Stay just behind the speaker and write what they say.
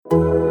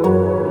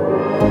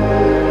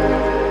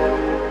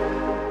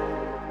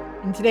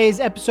In today's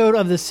episode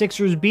of the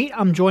Sixers Beat,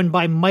 I'm joined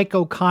by Mike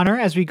O'Connor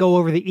as we go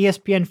over the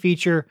ESPN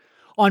feature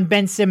on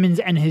Ben Simmons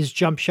and his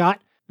jump shot.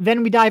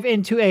 Then we dive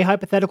into a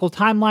hypothetical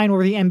timeline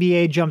where the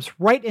NBA jumps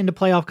right into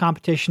playoff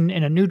competition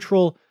in a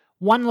neutral,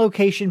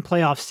 one-location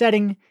playoff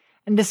setting,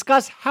 and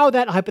discuss how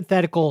that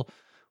hypothetical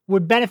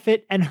would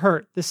benefit and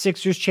hurt the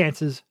Sixers'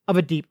 chances of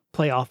a deep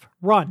playoff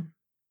run.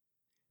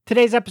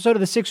 Today's episode of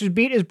the Sixers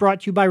Beat is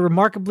brought to you by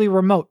Remarkably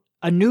Remote,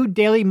 a new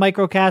daily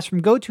microcast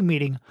from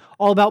GoToMeeting,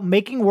 all about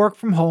making work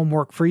from home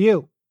work for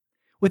you.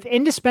 With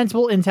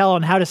indispensable intel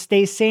on how to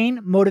stay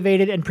sane,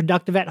 motivated, and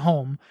productive at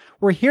home,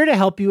 we're here to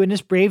help you in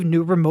this brave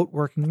new remote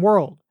working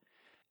world.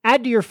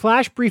 Add to your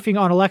flash briefing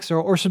on Alexa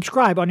or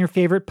subscribe on your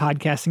favorite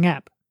podcasting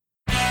app.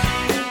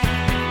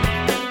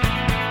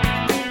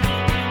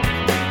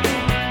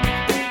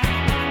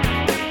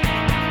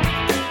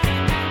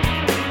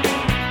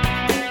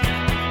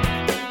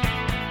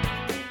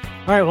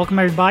 All right, welcome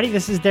everybody.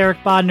 This is Derek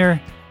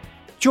Bodner,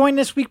 joined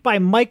this week by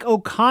Mike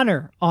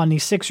O'Connor on the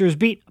Sixers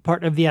Beat, a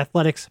part of the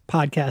Athletics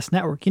Podcast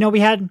Network. You know,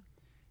 we had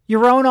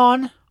Yaron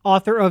on,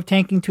 author of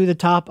Tanking to the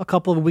Top, a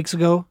couple of weeks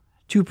ago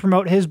to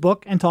promote his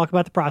book and talk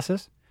about the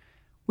process.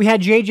 We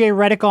had JJ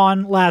Redick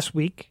on last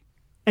week,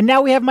 and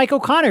now we have Mike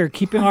O'Connor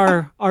keeping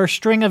our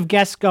string of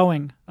guests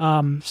going.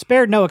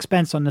 Spared no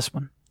expense on this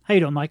one. How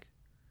you doing, Mike?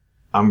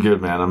 I'm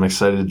good, man. I'm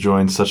excited to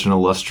join such an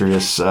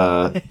illustrious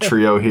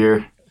trio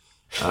here.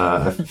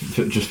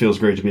 It just feels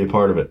great to be a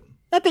part of it.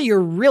 Not that you're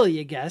really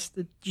a guest,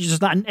 you're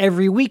just not an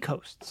every week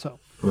host. So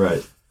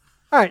right.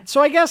 All right. So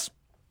I guess,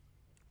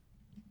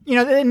 you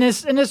know, in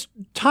this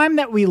time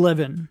that we live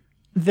in,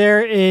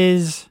 there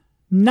is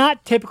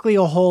not typically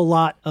a whole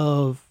lot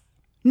of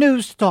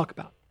news to talk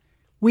about.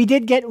 We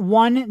did get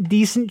one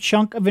decent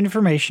chunk of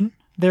information.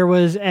 There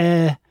was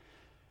a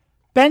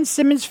Ben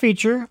Simmons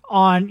feature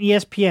on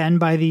ESPN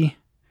by the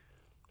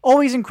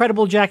always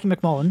incredible Jackie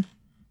McMullen,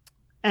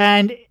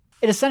 and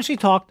it essentially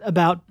talked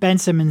about Ben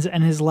Simmons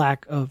and his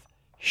lack of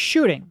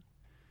shooting.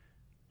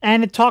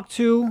 And it talked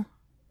to,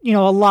 you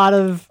know, a lot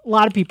of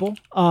people.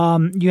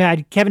 You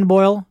had Kevin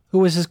Boyle, who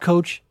was his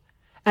coach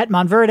at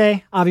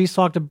Montverde. Obviously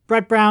talked to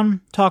Brett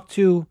Brown, talked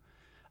to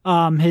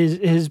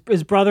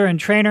his brother and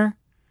trainer,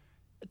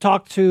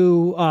 talked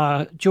to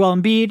Joel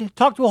Embiid,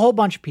 talked to a whole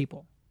bunch of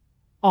people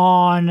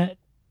on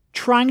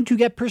trying to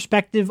get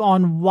perspective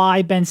on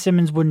why Ben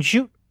Simmons wouldn't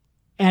shoot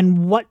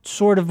and what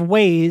sort of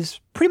ways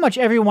pretty much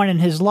everyone in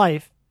his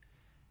life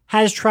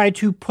has tried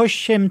to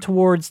push him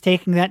towards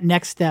taking that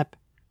next step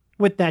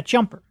with that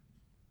jumper.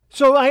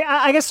 So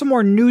I guess some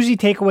more newsy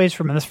takeaways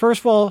from this.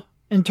 First of all,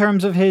 in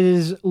terms of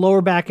his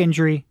lower back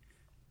injury,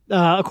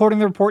 according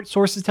to the report,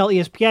 sources tell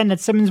ESPN that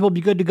Simmons will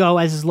be good to go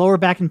as his lower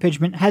back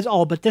impingement has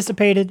all but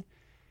dissipated.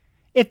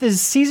 If the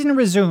season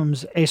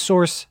resumes,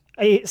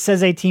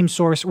 says a team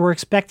source, we're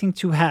expecting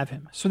to have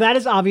him. So that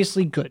is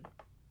obviously good.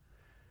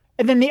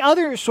 And then the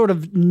other sort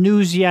of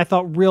newsy, I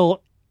thought,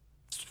 real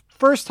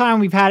first time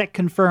we've had it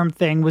confirmed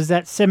thing was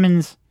that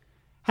Simmons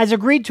has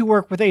agreed to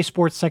work with a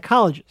sports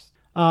psychologist.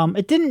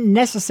 It didn't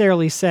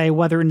necessarily say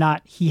whether or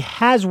not he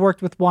has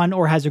worked with one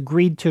or has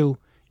agreed to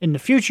in the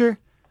future,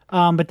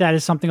 but that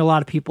is something a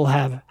lot of people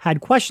have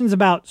had questions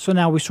about, so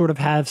now we sort of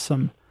have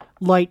some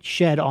light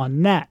shed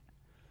on that.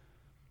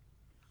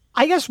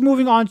 I guess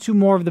moving on to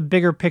more of the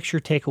bigger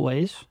picture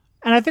takeaways,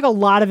 and I think a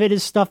lot of it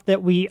is stuff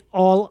that we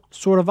all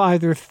sort of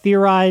either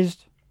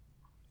theorized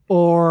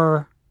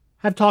or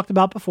have talked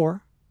about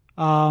before.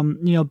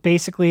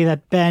 Basically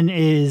that Ben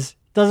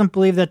doesn't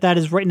believe that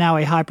is right now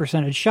a high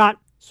percentage shot,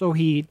 so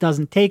he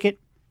doesn't take it.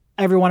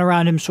 Everyone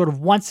around him sort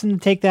of wants him to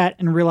take that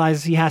and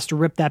realizes he has to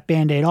rip that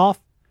Band-Aid off.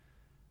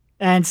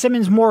 And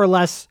Simmons more or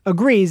less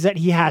agrees that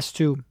he has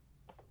to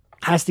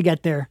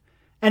get there.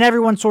 And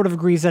everyone sort of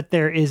agrees that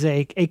there is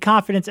a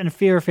confidence and a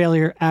fear of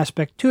failure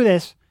aspect to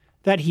this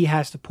that he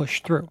has to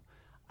push through.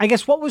 I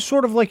guess what was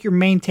sort of like your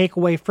main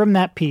takeaway from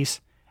that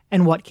piece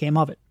and what came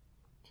of it?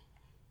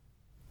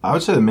 I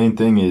would say the main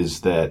thing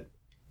is that,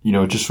 you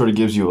know, it just sort of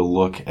gives you a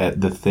look at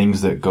the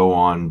things that go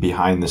on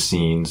behind the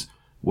scenes,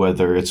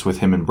 whether it's with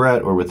him and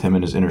Brett or with him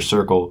and his inner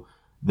circle,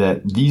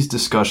 that these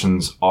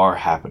discussions are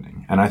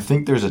happening. And I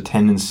think there's a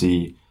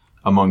tendency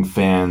among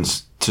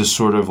fans to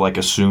sort of like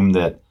assume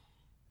that,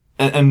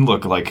 and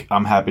look, like,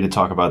 I'm happy to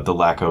talk about the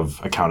lack of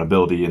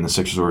accountability in the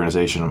Sixers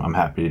organization. I'm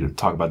happy to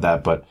talk about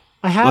that, but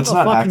I have a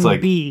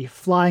fucking bee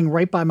flying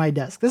right by my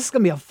desk. This is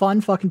going to be a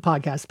fun fucking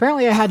podcast.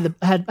 Apparently I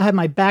had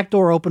my back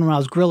door open when I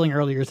was grilling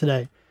earlier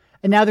today.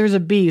 And now there's a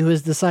bee who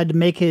has decided to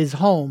make his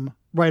home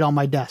right on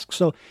my desk.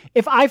 So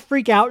if I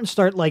freak out and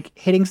start like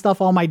hitting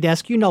stuff on my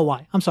desk, you know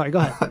why. I'm sorry, go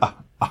ahead.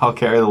 I'll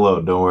carry the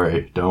load. Don't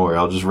worry.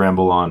 I'll just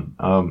ramble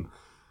on.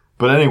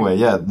 But anyway,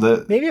 yeah.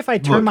 Maybe if I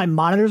turn my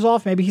monitors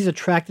off, maybe he's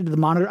attracted to the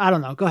monitor. I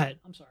don't know. Go ahead.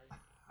 I'm sorry.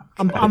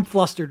 Okay. I'm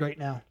flustered right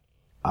now.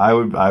 I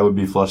would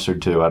be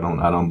flustered too. I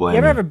don't blame you.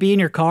 Ever have a bee in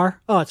your car?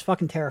 Oh, it's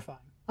fucking terrifying.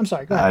 I'm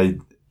sorry. Go ahead.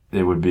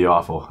 It would be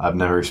awful. I've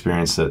never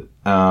experienced it.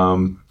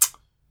 Where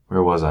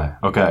was I?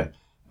 Okay.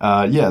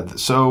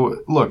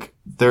 So look,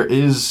 there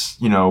is,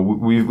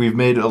 we've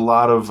made a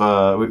lot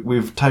of,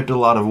 we've typed a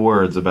lot of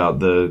words about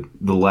the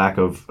lack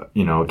of,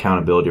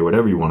 accountability or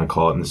whatever you want to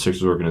call it in the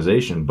Sixers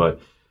organization, but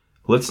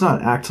let's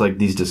not act like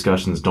these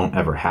discussions don't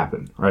ever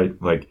happen, right?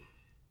 Like,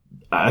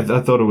 I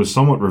thought it was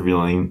somewhat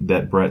revealing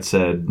that Brett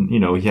said,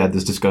 he had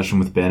this discussion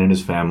with Ben and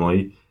his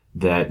family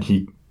that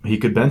he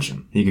could bench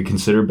him. He could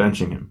consider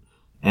benching him.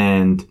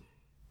 And,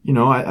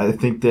 I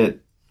think that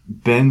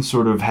Ben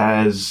sort of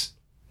has,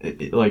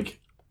 like,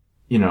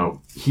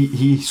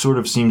 he sort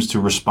of seems to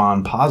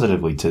respond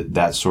positively to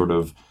that sort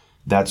of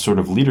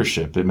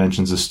leadership. It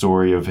mentions a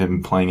story of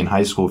him playing in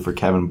high school for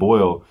Kevin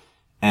Boyle,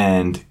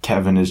 and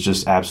Kevin is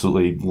just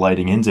absolutely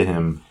lighting into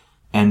him.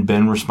 And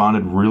Ben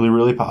responded really,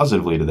 really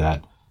positively to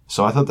that.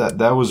 So I thought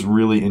that was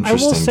really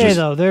interesting. I will say,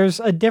 though, there's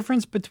a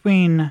difference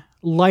between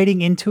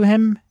lighting into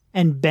him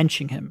and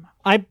benching him.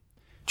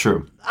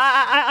 True.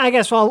 I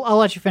guess I'll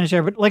let you finish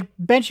there, but like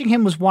benching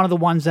him was one of the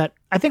ones that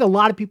I think a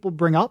lot of people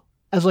bring up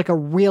as like a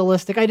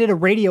realistic. I did a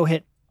radio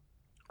hit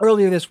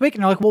earlier this week,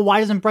 and they're like, "Well, why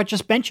doesn't Brett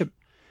just bench him?"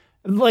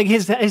 Like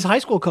his high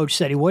school coach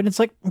said he would. And it's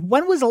like,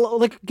 when was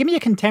give me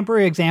a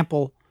contemporary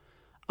example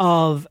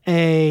of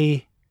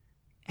a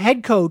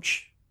head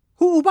coach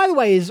who, by the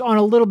way, is on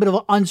a little bit of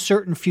an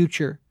uncertain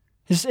future.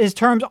 His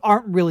terms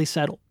aren't really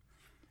settled.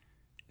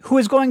 Who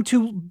is going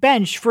to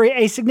bench for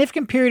a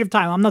significant period of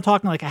time? I'm not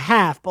talking like a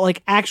half, but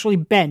like actually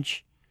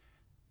bench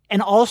an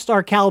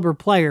all-star caliber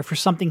player for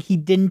something he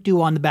didn't do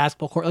on the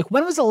basketball court. Like,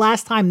 when was the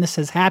last time this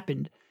has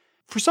happened?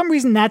 For some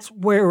reason, that's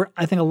where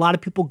I think a lot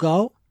of people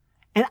go.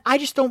 And I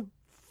just don't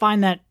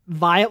find that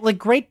viable. Like,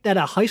 great that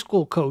a high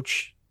school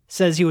coach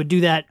says he would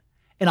do that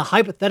in a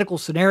hypothetical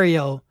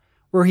scenario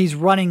where he's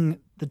running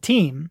the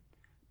team.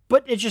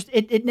 But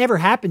it never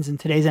happens in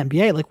today's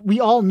NBA. Like, we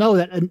all know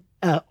that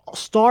a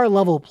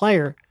star-level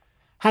player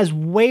has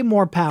way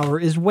more power,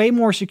 is way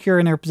more secure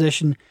in their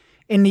position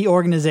in the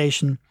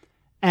organization.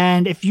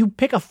 And if you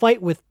pick a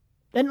fight with,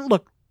 then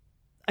look,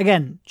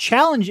 again,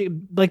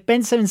 challenging, like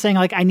Ben Simmons saying,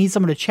 like, I need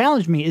someone to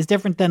challenge me is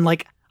different than,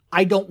 like,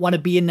 I don't want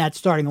to be in that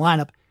starting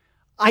lineup.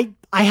 I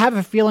have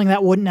a feeling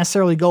that wouldn't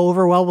necessarily go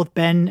over well with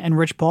Ben and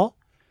Rich Paul.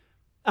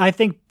 I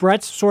think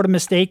Brett's sort of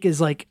mistake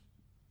is, like,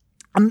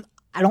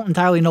 I don't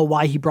entirely know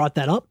why he brought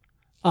that up,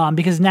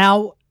 because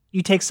now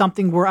you take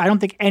something where I don't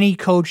think any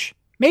coach,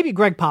 maybe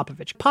Greg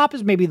Popovich. Pop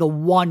is maybe the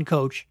one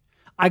coach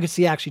I could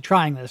see actually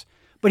trying this,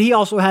 but he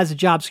also has a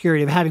job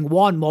security of having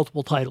won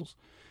multiple titles.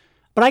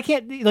 But I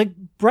can't, like,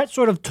 Brett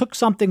sort of took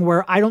something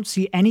where I don't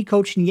see any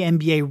coach in the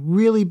NBA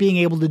really being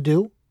able to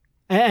do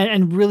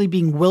and really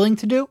being willing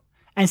to do,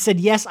 and said,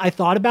 yes, I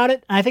thought about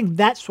it. And I think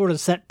that sort of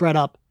set Brett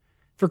up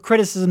for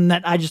criticism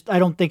that I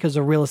don't think is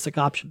a realistic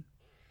option.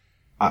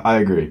 I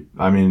agree.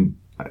 I mean,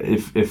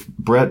 if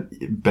Brett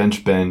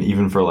benched Ben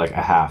even for like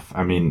a half,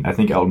 I mean, I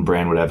think Elton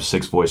Brand would have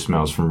 6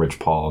 voicemails from Rich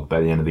Paul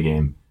by the end of the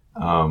game.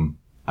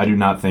 I do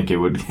not think it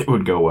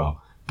would go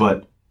well.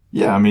 But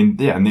yeah, I mean,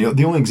 yeah, and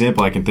the only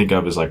example I can think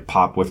of is like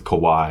Pop with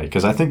Kawhi,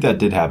 because I think that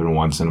did happen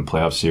once in a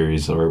playoff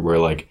series where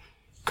like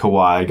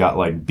Kawhi got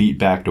like beat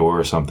backdoor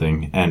or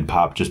something, and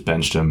Pop just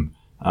benched him.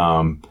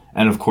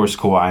 And of course,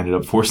 Kawhi ended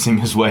up forcing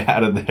his way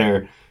out of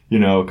there,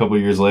 a couple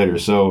of years later.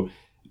 So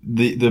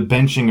the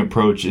benching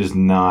approach is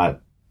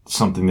not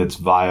something that's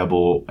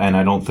viable, and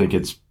I don't think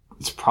it's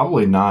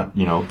probably not,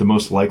 the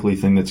most likely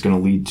thing that's going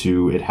to lead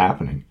to it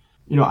happening.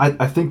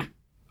 I think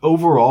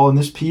overall in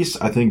this piece,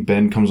 I think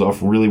Ben comes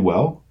off really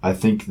well. I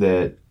think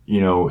that,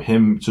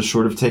 him just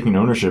sort of taking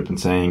ownership and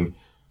saying,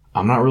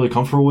 I'm not really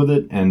comfortable with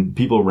it, and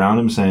people around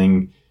him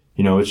saying,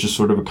 it's just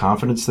sort of a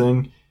confidence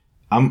thing.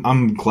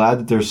 I'm glad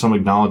that there's some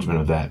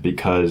acknowledgement of that,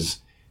 because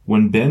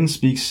when Ben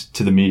speaks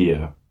to the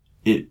media,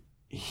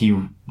 he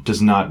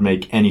does not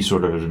make any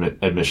sort of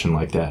admission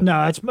like that.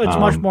 No, it's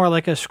much more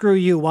like a screw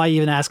you, why are you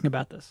even asking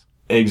about this?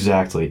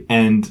 Exactly.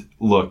 And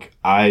look,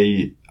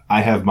 I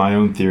have my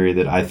own theory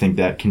that I think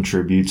that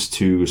contributes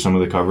to some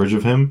of the coverage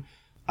of him.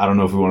 I don't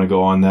know if we want to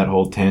go on that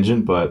whole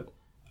tangent, but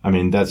I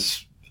mean,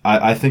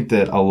 I think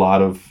that a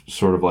lot of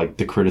sort of like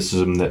the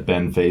criticism that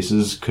Ben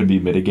faces could be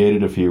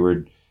mitigated if he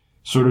were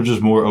sort of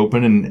just more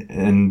open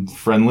and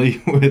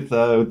friendly with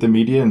the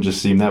media, and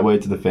just seem that way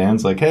to the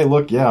fans. Like, hey,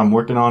 look, yeah, I'm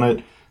working on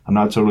it. I'm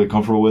not totally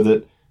comfortable with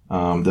it.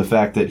 The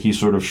fact that he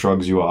sort of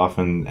shrugs you off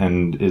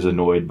and is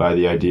annoyed by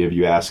the idea of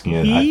you asking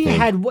it.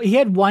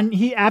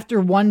 After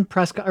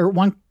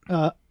one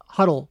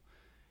huddle,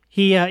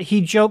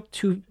 he joked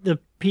to the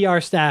PR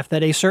staff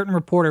that a certain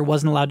reporter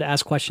wasn't allowed to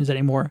ask questions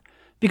anymore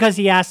because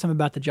he asked him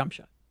about the jump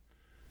shot.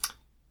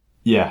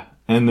 Yeah,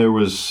 and there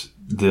was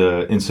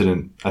the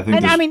incident.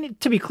 I mean,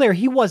 to be clear,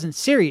 he wasn't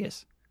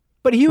serious,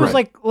 but he was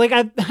right.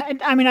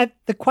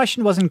 The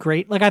question wasn't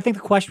great. Like, I think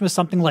the question was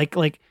something like,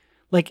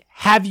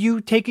 have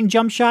you taken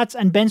jump shots?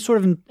 And Ben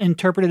sort of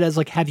interpreted it as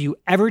like, have you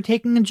ever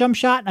taken a jump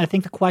shot? And I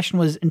think the question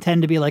was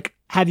intended to be like,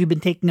 have you been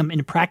taking them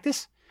in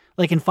practice?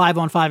 Like in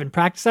 5-on-5 in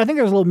practice? I think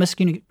there was a little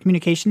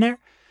miscommunication there.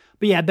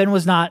 But yeah, Ben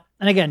was not,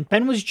 and again,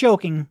 Ben was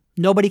joking.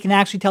 Nobody can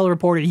actually tell a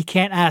reporter he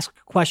can't ask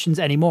questions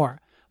anymore.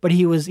 But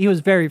he was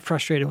very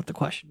frustrated with the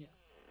question.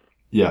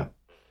 Yeah.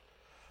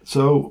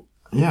 So,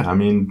 yeah, I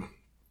mean,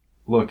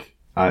 look,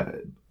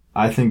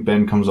 I think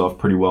Ben comes off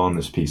pretty well in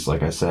this piece.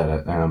 Like I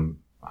said,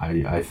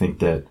 I think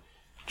that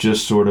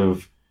just sort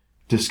of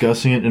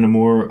discussing it in a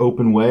more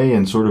open way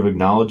and sort of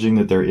acknowledging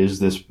that there is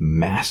this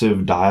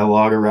massive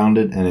dialogue around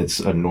it and it's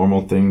a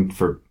normal thing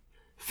for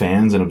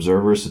fans and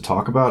observers to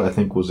talk about, I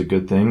think was a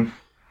good thing.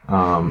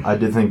 I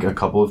did think a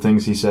couple of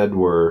things he said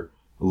were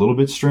a little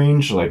bit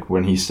strange, like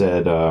when he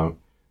said,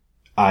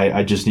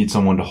 I just need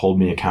someone to hold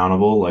me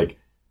accountable. Like,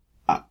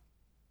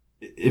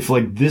 if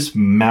like this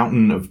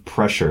mountain of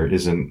pressure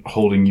isn't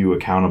holding you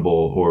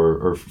accountable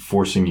or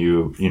forcing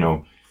you, you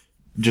know,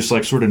 just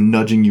like sort of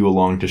nudging you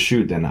along to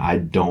shoot, then I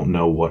don't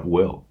know what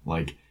will.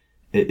 Like,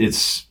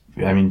 it's,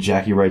 I mean,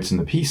 Jackie writes in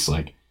the piece,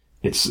 like,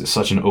 it's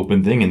such an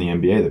open thing in the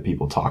NBA that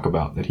people talk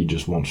about that he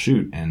just won't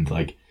shoot. And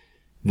like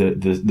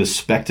the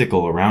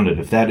spectacle around it,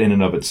 if that in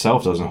and of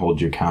itself doesn't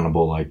hold you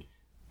accountable, like,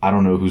 I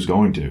don't know who's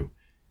going to.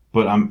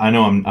 But I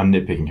know I'm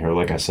nitpicking here.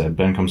 Like I said,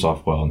 Ben comes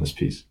off well in this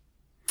piece.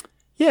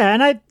 Yeah,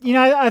 and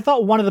I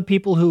thought one of the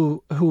people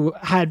who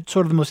had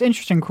sort of the most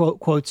interesting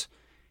quotes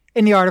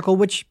in the article,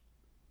 which,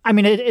 I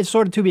mean, it's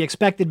sort of to be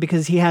expected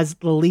because he has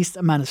the least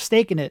amount of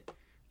stake in it.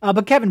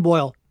 But Kevin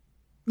Boyle,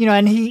 you know,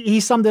 and he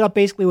summed it up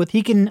basically with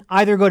he can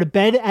either go to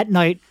bed at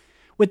night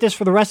with this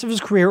for the rest of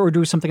his career or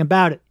do something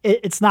about it.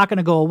 It's not going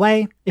to go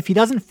away. If he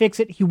doesn't fix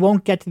it, he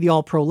won't get to the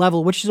all-pro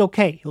level, which is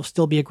okay. He'll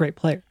still be a great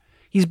player.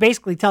 He's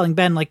basically telling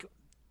Ben, like,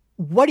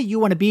 what do you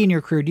want to be in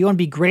your career? Do you want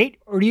to be great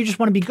or do you just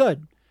want to be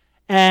good?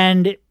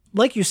 And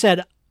like you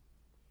said,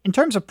 in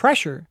terms of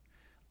pressure,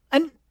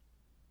 and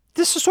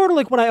this is sort of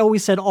like what I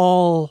always said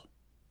all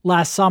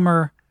last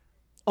summer,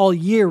 all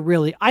year,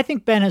 really. I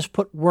think Ben has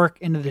put work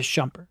into this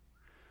jumper.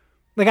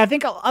 Like, I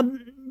think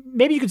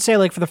maybe you could say,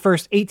 like, for the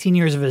first 18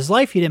 years of his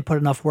life, he didn't put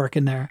enough work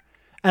in there.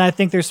 And I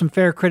think there's some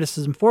fair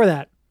criticism for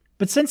that.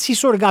 But since he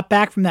sort of got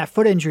back from that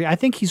foot injury, I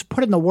think he's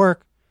put in the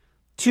work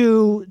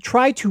to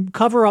try to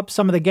cover up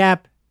some of the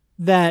gap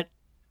that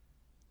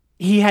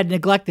he had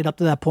neglected up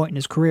to that point in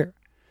his career.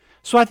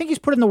 So I think he's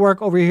put in the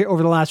work over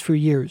the last few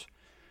years.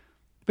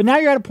 But now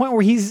you're at a point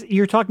where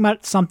you're talking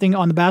about something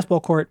on the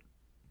basketball court,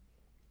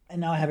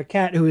 and now I have a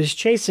cat who is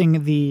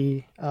chasing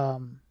the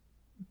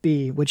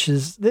bee, which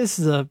is, this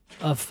is a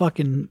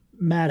fucking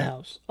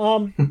madhouse.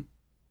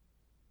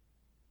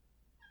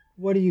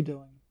 What are you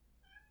doing?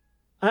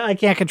 I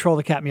can't control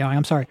the cat meowing.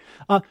 I'm sorry.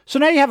 So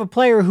now you have a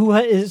player who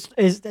is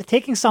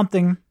taking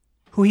something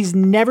who he's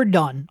never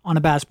done on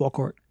a basketball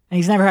court, and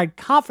he's never had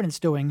confidence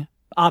doing,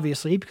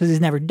 obviously, because he's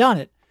never done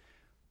it.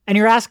 And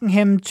you're asking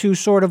him to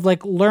sort of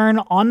like learn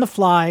on the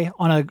fly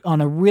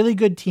on a really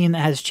good team that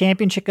has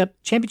championship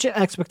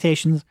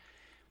expectations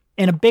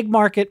in a big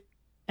market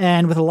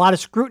and with a lot of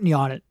scrutiny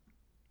on it.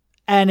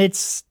 And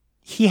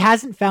he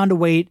hasn't found a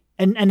way,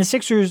 and the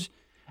Sixers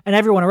and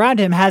everyone around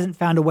him hasn't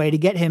found a way to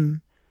get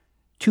him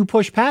to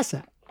push past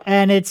that.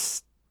 And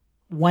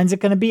when's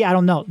it going to be? I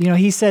don't know. You know,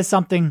 he says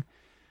something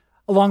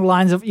along the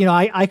lines of, you know,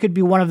 I could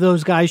be one of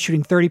those guys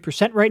shooting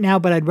 30% right now,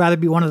 but I'd rather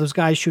be one of those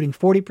guys shooting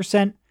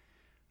 40%.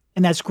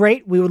 And that's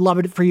great. We would love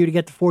it for you to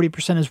get to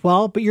 40% as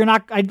well. But you're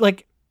not,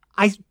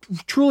 I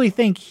truly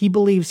think he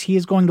believes he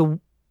is going to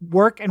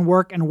work and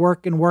work and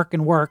work and work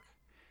and work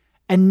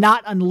and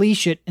not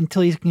unleash it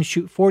until he can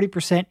shoot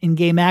 40% in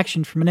game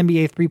action from an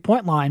NBA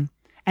 3-point line.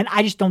 And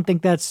I just don't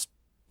think that's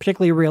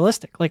particularly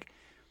realistic. Like,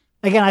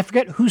 again, I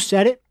forget who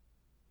said it.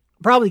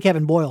 Probably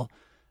Kevin Boyle.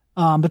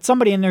 But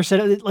somebody in there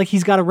said, like,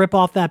 he's got to rip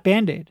off that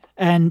Band-Aid.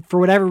 And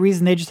for whatever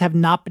reason, they just have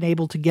not been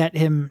able to get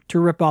him to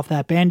rip off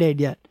that Band-Aid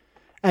yet.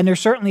 And there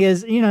certainly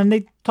is, you know, and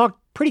they talk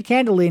pretty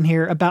candidly in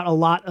here about a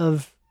lot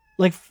of,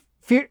 like,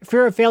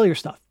 fear of failure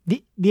stuff.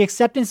 The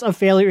acceptance of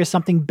failure is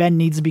something Ben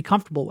needs to be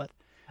comfortable with.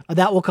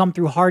 That will come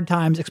through hard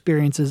times,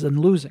 experiences, and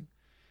losing.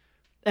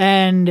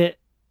 And,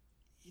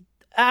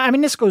 I mean,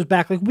 this goes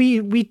back, like,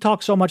 we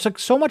talk so much, like,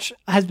 so much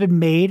has been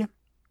made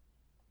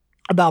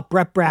about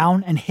Brett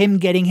Brown and him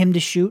getting him to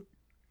shoot.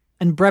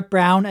 And Brett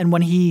Brown, and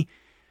when he,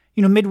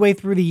 you know, midway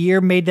through the year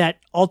made that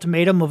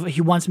ultimatum of he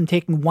wants him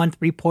taking 1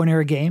 3-pointer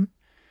a game.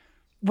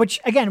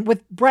 Which, again,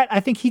 with Brett, I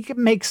think he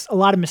makes a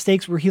lot of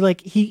mistakes where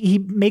he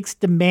makes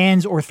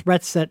demands or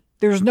threats that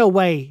there's no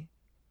way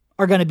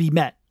are going to be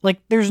met.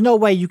 Like, there's no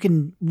way you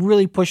can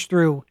really push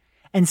through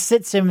and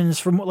sit Simmons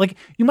from, like,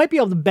 you might be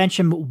able to bench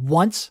him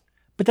once,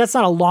 but that's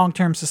not a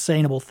long-term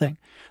sustainable thing.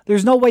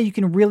 There's no way you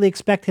can really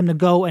expect him to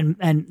go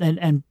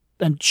and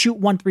shoot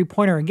 1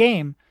 3-pointer a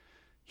game.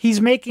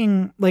 He's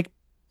making, like,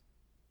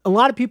 a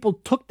lot of people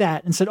took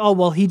that and said, oh,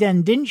 well, he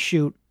then didn't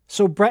shoot.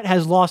 So Brett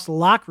has lost the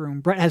locker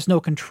room. Brett has no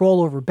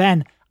control over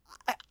Ben.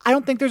 I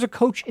don't think there's a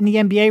coach in the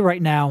NBA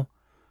right now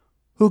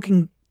who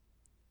can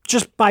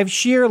just by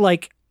sheer,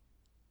 like,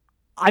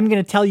 I'm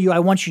going to tell you I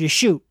want you to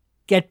shoot,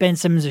 get Ben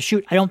Simmons to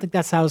shoot. I don't think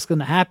that's how it's going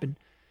to happen.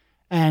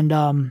 And,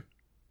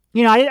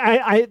 you know,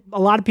 I a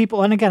lot of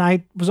people, and again,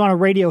 I was on a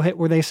radio hit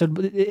where they said,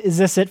 is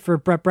this it for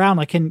Brett Brown?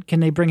 Like, can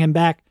they bring him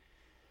back?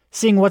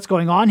 Seeing what's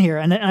going on here.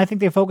 And I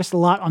think they focused a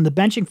lot on the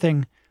benching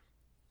thing.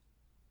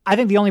 I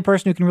think the only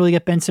person who can really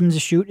get Ben Simmons to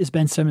shoot is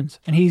Ben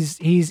Simmons. And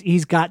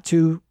he's got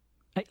to,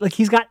 like,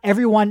 he's got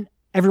everyone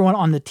everyone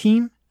on the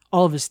team,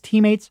 all of his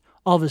teammates,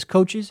 all of his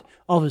coaches,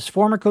 all of his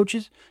former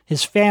coaches,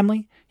 his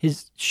family,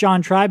 his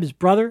Sean Tribe, his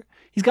brother.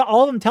 He's got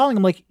all of them telling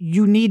him, like,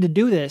 you need to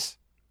do this.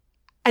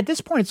 At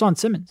this point, it's on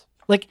Simmons.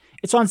 Like,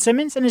 it's on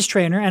Simmons and his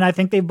trainer, and I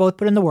think they've both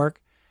put in the work,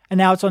 and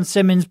now it's on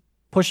Simmons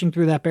pushing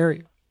through that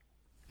barrier.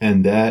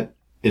 And that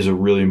is a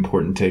really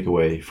important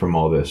takeaway from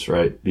all this,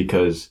 right?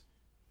 Because,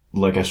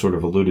 like I sort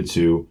of alluded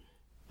to,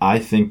 I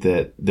think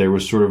that there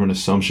was sort of an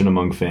assumption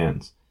among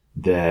fans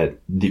that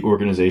the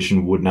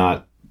organization would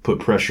not put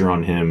pressure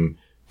on him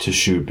to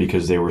shoot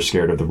because they were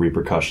scared of the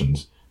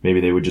repercussions. Maybe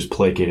they would just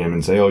placate him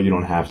and say, oh, you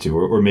don't have to.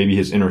 Or maybe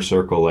his inner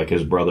circle, like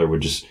his brother,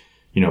 would just,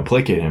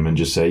 placate him and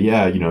just say,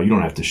 yeah, you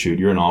don't have to shoot.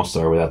 You're an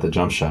all-star without the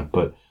jump shot.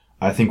 But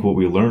I think what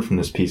we learned from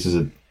this piece is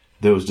that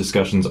those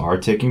discussions are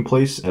taking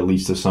place, at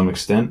least to some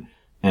extent.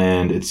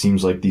 And it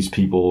seems like these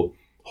people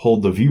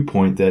hold the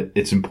viewpoint that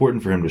it's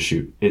important for him to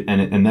shoot.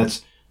 And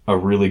that's a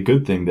really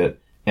good thing, that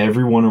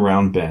everyone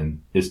around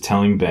Ben is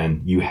telling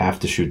Ben, you have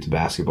to shoot the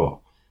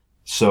basketball.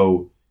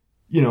 So,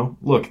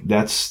 look,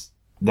 that's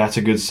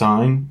a good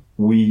sign.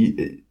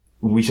 We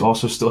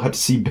also still have to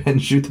see Ben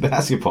shoot the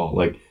basketball.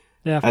 Like,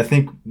 yeah. I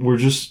think we're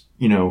just,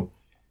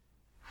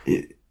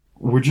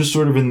 we're just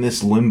sort of in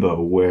this limbo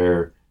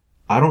where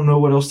I don't know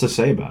what else to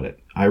say about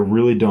it. I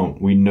really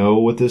don't. We know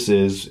what this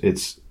is.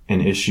 It's an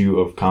issue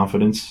of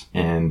confidence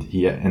and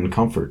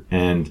comfort.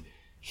 And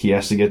he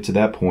has to get to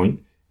that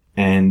point.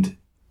 And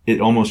it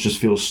almost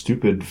just feels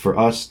stupid for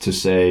us to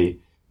say,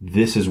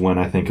 this is when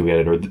I think he'll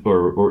get it,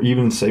 or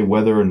even say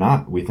whether or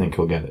not we think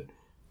he'll get it.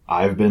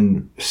 I've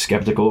been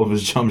skeptical of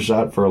his jump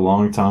shot for a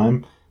long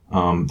time.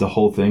 The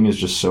whole thing is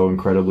just so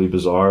incredibly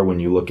bizarre when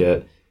you look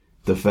at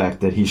the fact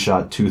that he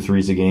shot 2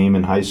 threes a game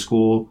in high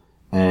school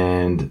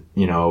and,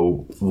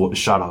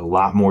 shot a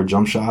lot more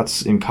jump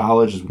shots in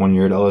college. His 1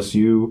 year at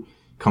LSU,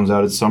 comes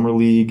out at Summer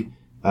League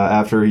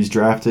after he's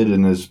drafted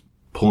and is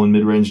pulling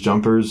mid-range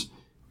jumpers,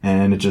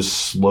 and it just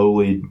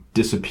slowly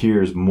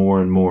disappears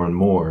more and more and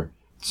more.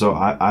 So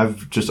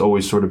I've just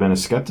always sort of been a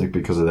skeptic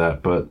because of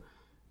that, but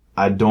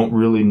I don't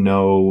really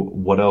know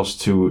what else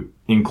to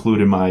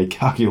include in my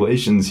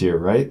calculations here,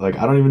 right? Like,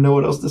 I don't even know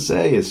what else to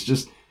say. It's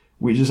just,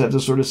 we just have to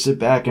sort of sit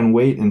back and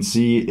wait and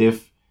see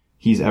if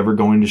he's ever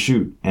going to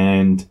shoot.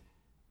 And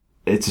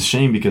it's a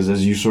shame because,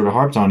 as you sort of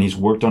harped on, he's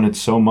worked on it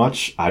so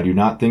much. I do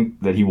not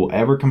think that he will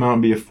ever come out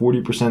and be a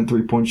 40%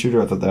 three-point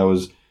shooter. I thought that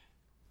was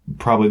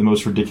probably the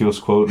most ridiculous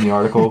quote in the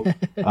article.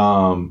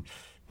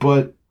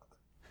 But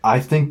I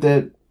think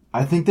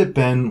that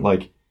Ben,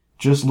 like,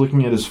 just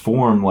looking at his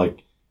form,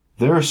 like,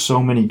 there are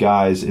so many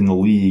guys in the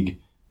league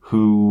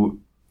who,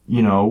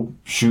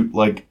 shoot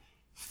like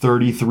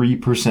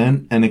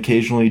 33% and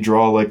occasionally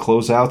draw like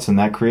closeouts, and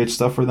that creates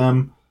stuff for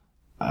them.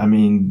 I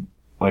mean,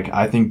 like,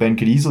 I think Ben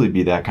could easily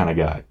be that kind of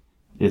guy.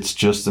 It's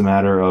just a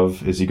matter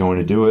of, is he going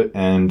to do it?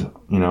 And,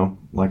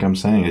 like I'm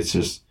saying,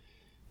 it's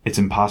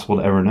impossible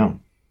to ever know.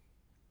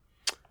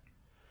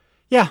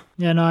 Yeah.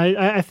 Yeah, no,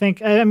 I think,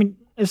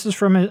 this is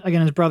from,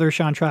 again, his brother,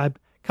 Sean Tribe.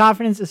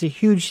 Confidence is a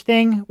huge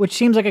thing, which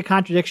seems like a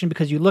contradiction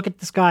because you look at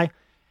this guy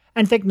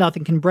and think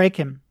nothing can break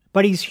him.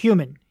 But he's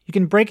human. You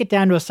can break it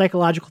down to a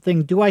psychological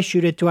thing. Do I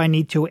shoot it? Do I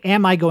need to?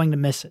 Am I going to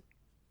miss it?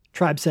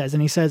 Tribe says.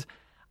 And he says,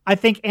 I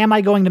think, am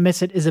I going to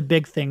miss it is a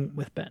big thing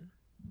with Ben.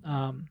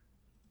 And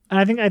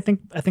I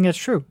think that's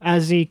true.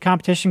 As the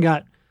competition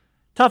got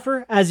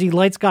tougher, as the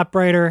lights got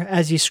brighter,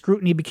 as the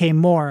scrutiny became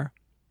more,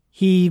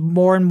 he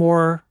more and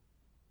more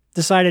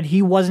decided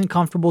he wasn't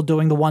comfortable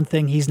doing the one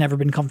thing he's never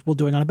been comfortable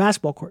doing on a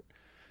basketball court.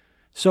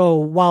 So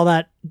while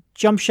that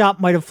jump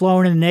shot might have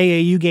flown in an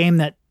AAU game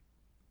that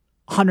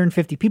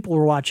 150 people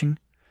were watching,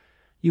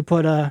 you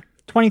put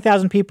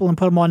 20,000 people and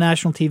put him on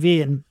national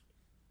TV, and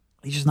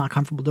he's just not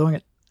comfortable doing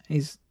it.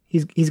 He's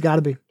got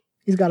to be.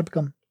 He's got to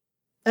become.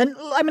 And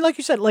I mean, like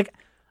you said, like,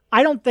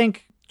 I don't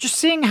think, just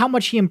seeing how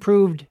much he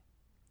improved,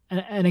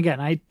 and again,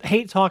 I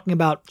hate talking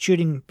about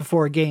shooting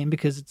before a game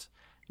because it's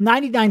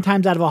 99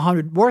 times out of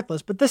 100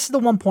 worthless, but this is the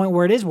one point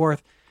where it is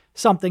worth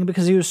something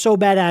because he was so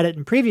bad at it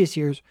in previous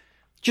years.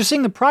 Just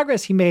seeing the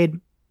progress he made,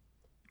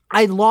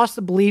 I lost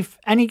the belief,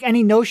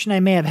 any notion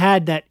I may have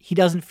had that he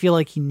doesn't feel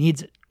like he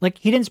needs it. Like,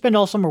 he didn't spend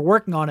all summer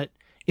working on it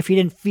if he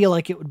didn't feel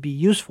like it would be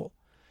useful.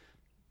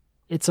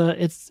 It's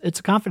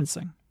a confidence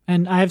thing.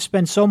 And I have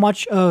spent so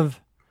much of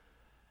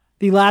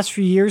the last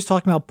few years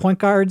talking about point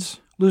guards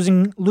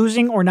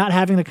losing or not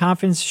having the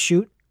confidence to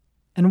shoot.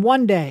 And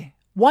one day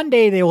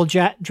they will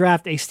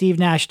draft a Steve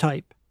Nash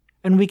type,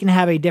 and we can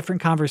have a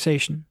different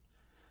conversation.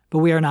 But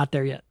we are not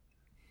there yet.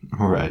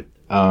 All right.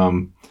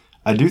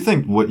 I do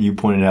think what you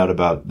pointed out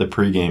about the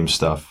pregame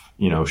stuff,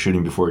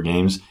 shooting before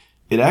games,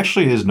 it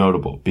actually is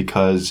notable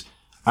because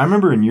I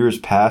remember in years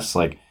past,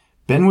 like,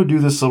 Ben would do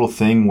this little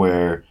thing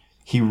where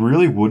he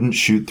really wouldn't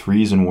shoot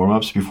threes in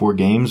warm-ups before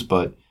games,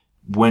 but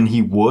when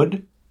he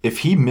would, if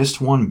he missed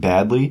one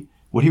badly,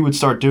 what he would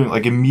start doing,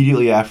 like,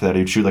 immediately after that,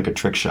 he'd shoot like a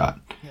trick shot.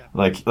 Yeah.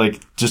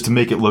 Like just to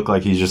make it look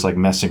like he's just like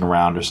messing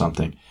around or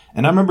something.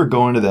 And I remember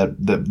going to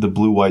the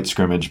blue-white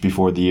scrimmage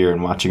before the year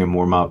and watching him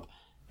warm up,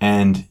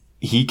 and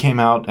he came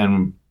out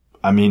and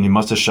I mean, he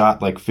must have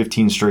shot like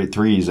 15 straight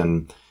threes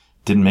and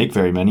didn't make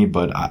very many,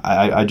 but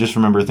I just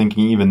remember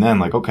thinking even then,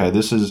 like, okay,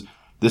 this is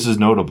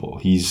notable.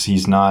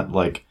 He's not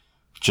like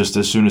just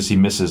as soon as he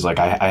misses, like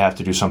I have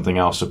to do something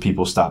else so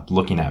people stop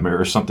looking at me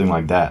or something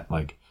like that.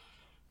 Like,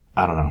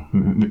 I don't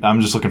know.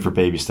 I'm just looking for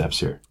baby steps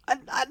here.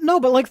 No,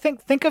 but like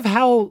think of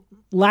how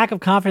lack of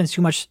confidence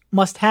you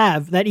must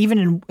have that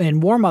even in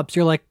warm-ups,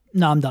 you're like,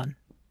 no, I'm done.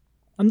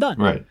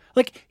 Right.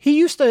 Like he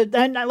used to,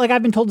 and like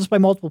I've been told this by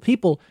multiple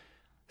people,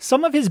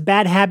 some of his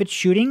bad habit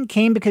shooting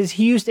came because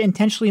he used to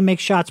intentionally make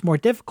shots more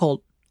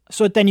difficult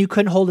so that then you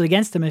couldn't hold it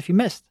against him if you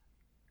missed.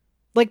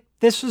 Like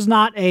this was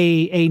not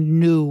a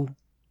new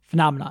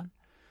phenomenon.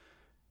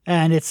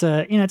 And it's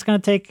it's going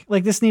to take,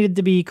 like this needed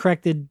to be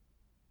corrected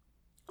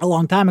a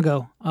long time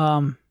ago.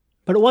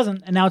 But it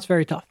wasn't. And now it's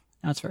very tough.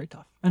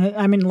 And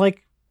I mean,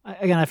 like,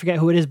 again, I forget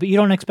who it is, but you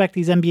don't expect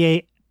these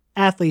NBA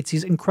athletes,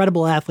 these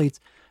incredible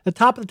athletes, the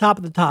top of the top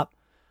of the top,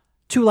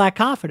 to lack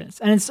confidence.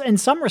 And it's, in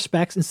some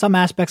respects, in some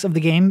aspects of the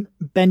game,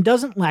 Ben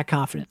doesn't lack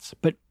confidence,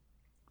 but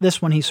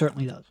this one he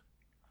certainly does.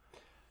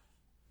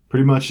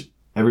 Pretty much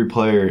every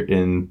player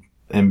in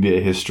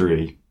NBA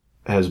history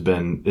has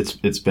been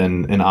it's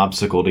been an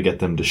obstacle to get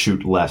them to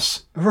shoot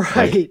less. Right.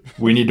 Like,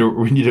 we need to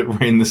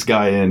rein this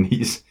guy in.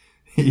 His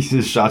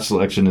shot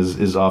selection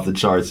is off the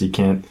charts. He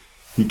can't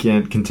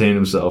contain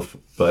himself.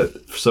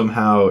 But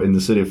somehow in the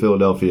city of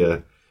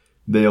Philadelphia,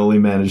 they only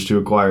manage to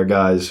acquire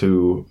guys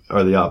who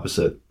are the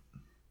opposite.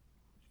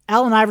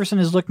 Allen Iverson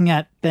is looking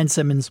at Ben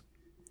Simmons,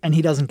 and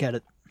he doesn't get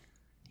it.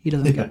 Get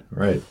it.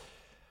 Right.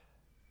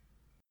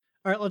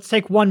 All right, let's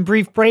take one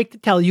brief break to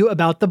tell you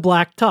about the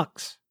Black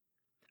Tux.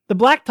 The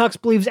Black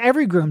Tux believes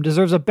every groom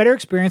deserves a better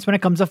experience when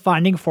it comes to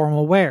finding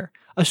formal wear,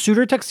 a suit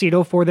or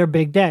tuxedo for their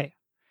big day.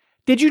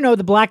 Did you know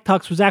the Black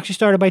Tux was actually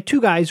started by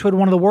two guys who had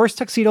one of the worst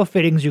tuxedo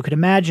fittings you could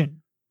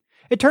imagine?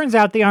 It turns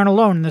out they aren't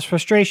alone in this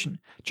frustration.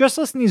 Just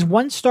listen to these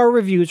one-star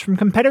reviews from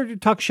competitor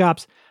tux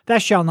shops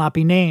that shall not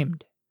be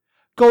named.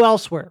 Go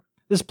elsewhere.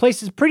 This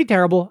place is pretty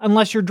terrible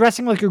unless you're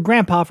dressing like your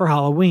grandpa for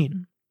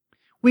Halloween.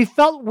 We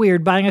felt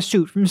weird buying a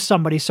suit from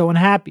somebody so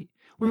unhappy.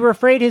 We were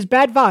afraid his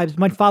bad vibes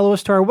might follow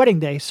us to our wedding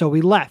day, so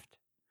we left.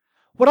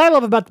 What I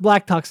love about the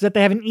Black Tux is that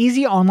they have an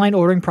easy online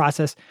ordering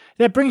process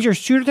that brings your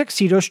suit or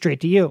tuxedo straight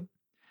to you.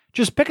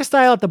 Just pick a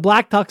style at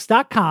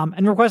thebblacktux.com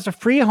and request a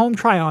free home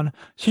try-on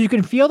so you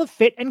can feel the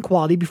fit and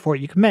quality before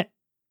you commit.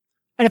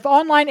 And if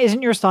online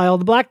isn't your style,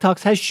 the Black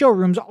Tux has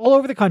showrooms all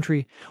over the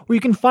country where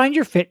you can find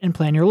your fit and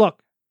plan your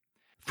look.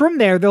 From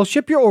there, they'll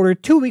ship your order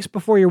 2 weeks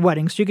before your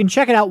wedding so you can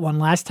check it out one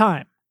last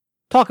time.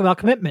 Talk about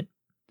commitment.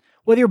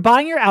 Whether you're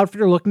buying your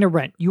outfit or looking to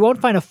rent, you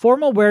won't find a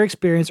formal wear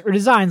experience or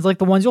designs like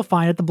the ones you'll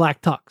find at the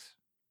Black Tux.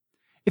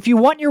 If you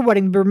want your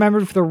wedding to be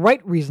remembered for the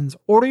right reasons,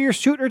 order your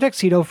suit or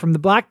tuxedo from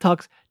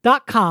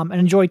thebblacktux.com and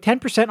enjoy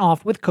 10%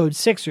 off with code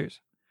SIXERS.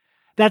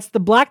 That's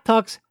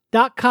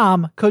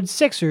thebblacktux.com, code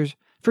SIXERS,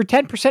 for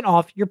 10%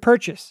 off your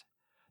purchase.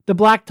 The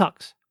Black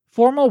Tux,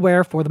 formal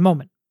wear for the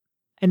moment.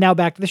 And now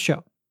back to the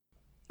show.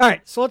 All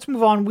right, so let's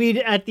move on.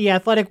 At The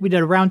Athletic, we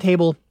did a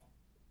roundtable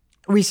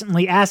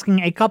recently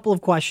asking a couple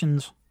of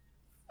questions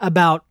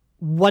about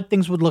what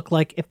things would look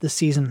like if the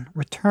season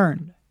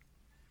returned.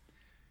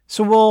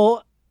 So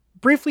we'll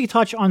briefly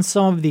touch on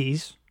some of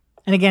these.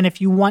 And again, if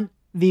you want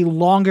the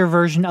longer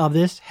version of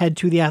this, head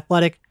to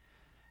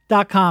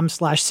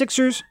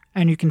theathletic.com/Sixers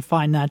and you can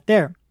find that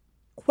there.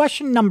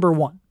 Question number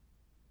 1.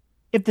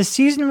 If the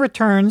season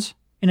returns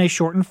in a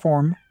shortened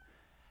form,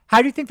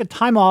 how do you think the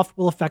time off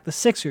will affect the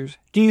Sixers?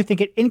 Do you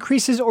think it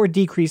increases or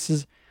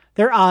decreases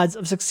their odds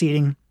of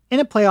succeeding in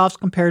the playoffs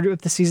compared to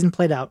if the season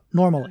played out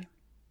normally?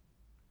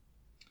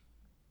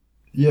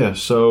 Yeah,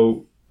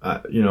 so,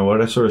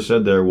 what I sort of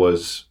said there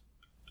was,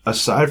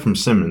 aside from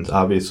Simmons,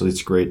 obviously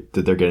it's great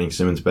that they're getting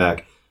Simmons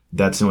back.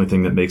 That's the only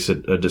thing that makes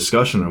it a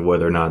discussion of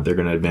whether or not they're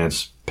going to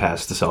advance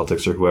past the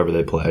Celtics or whoever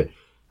they play.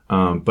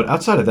 But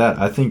outside of that,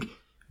 I think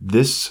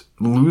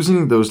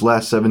losing those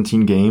last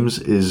 17 games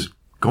is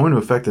going to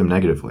affect them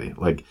negatively.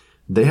 Like,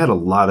 they had a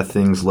lot of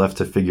things left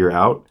to figure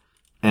out,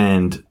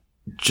 and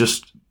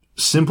just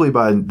simply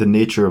by the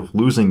nature of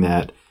losing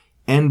that,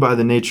 and by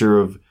the nature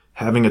of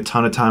having a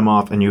ton of time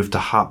off and you have to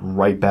hop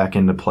right back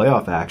into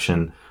playoff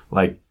action,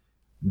 like,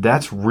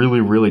 that's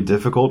really, really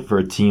difficult for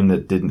a team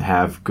that didn't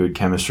have good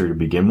chemistry to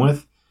begin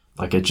with.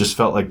 Like, it just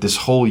felt like this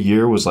whole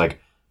year was like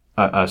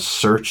a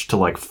search to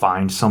like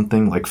find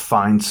something, like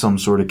find some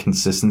sort of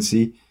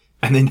consistency,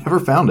 and they never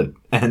found it.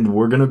 And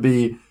we're going to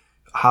be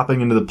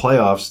hopping into the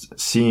playoffs,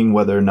 seeing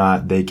whether or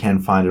not they can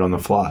find it on the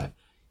fly.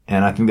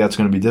 And I think that's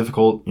going to be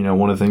difficult.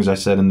 One of the things I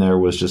said in there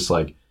was just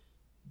like,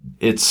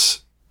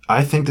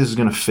 I think this is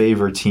going to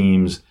favor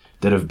teams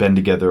that have been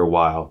together a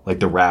while, like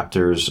the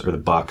Raptors or the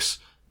Bucks.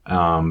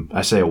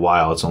 I say a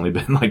while, it's only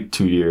been like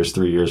 2 years,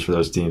 3 years for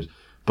those teams.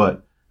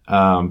 But,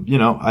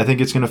 I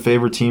think it's going to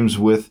favor teams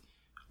with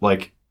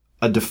like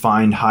a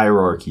defined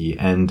hierarchy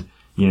and,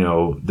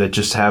 that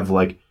just have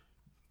like,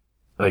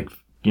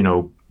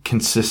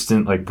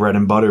 consistent like bread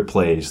and butter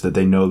plays that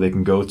they know they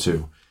can go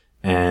to.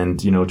 And,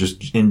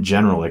 just in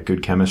general, like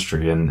good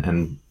chemistry.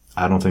 And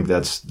I don't think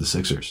that's the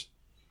Sixers.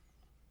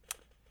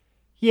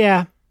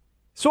 Yeah.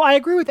 So I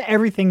agree with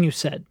everything you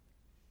said.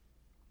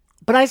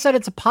 But I said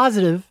it's a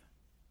positive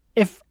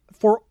if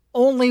for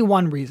only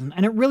one reason.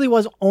 And it really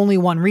was only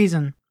one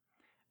reason.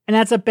 And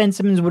that's that Ben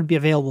Simmons would be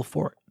available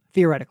for it,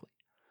 theoretically.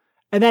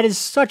 And that is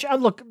such a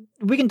look.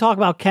 We can talk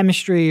about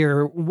chemistry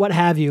or what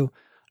have you.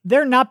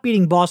 They're not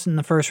beating Boston in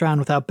the first round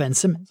without Ben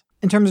Simmons.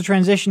 In terms of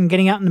transition,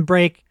 getting out in the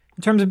break,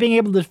 in terms of being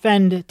able to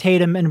defend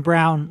Tatum and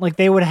Brown like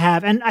they would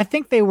have. And I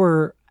think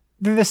they're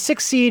the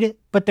 6th seed,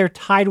 but they're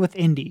tied with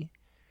Indy.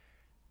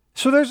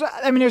 So there's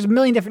a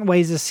million different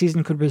ways this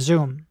season could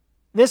resume.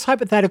 This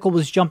hypothetical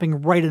was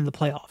jumping right into the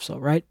playoffs, though,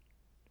 right?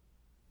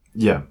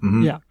 Yeah.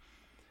 Mm-hmm.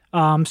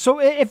 Yeah. So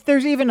if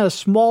there's even a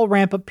small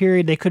ramp-up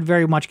period, they could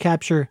very much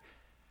capture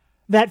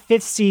that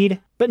 5th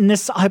seed. But in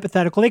this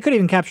hypothetical, they could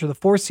even capture the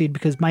 4th seed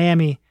because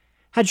Miami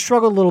had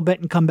struggled a little bit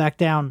and come back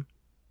down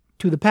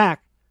to the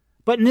pack.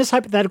 But in this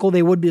hypothetical,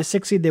 they would be a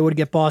 6th seed. They would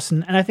get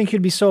Boston. And I think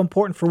he'd be so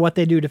important for what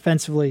they do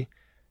defensively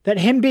that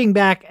him being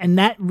back and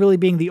that really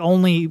being the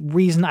only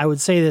reason I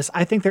would say this,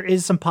 I think there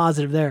is some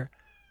positive there.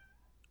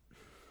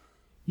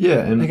 Yeah.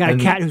 And I got a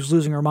cat who's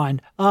losing her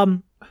mind.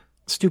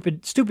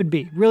 Stupid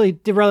B. Really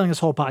derailing this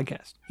whole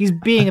podcast. He's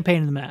being a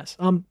pain in the ass.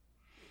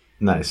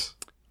 Nice.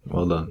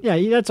 Well done. Yeah,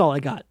 that's all I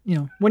got.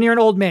 When you're an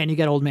old man, you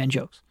get old man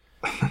jokes.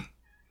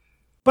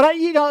 But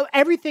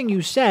everything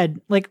you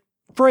said, like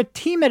for a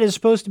team that is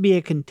supposed to be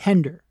a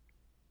contender,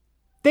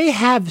 they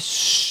have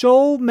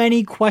so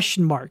many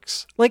question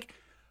marks. Like,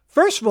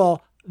 first of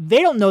all,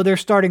 they don't know their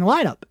starting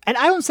lineup. And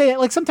I don't say that,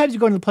 like sometimes you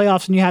go into the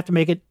playoffs and you have to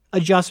make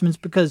adjustments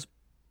because,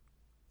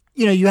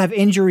 you have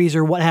injuries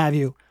or what have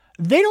you.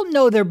 They don't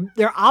know their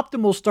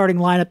optimal starting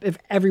lineup if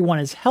everyone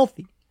is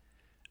healthy.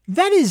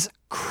 That is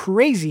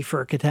crazy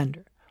for a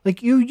contender.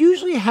 Like, you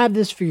usually have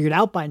this figured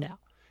out by now.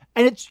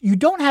 And you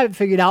don't have it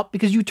figured out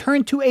because you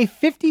turn to a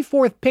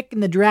 54th pick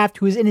in the draft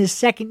who is in his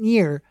 2nd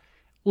year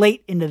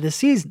late into the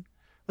season.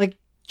 Like,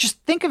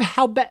 just think of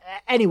how bad.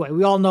 Anyway,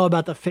 we all know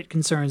about the fit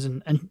concerns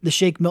and the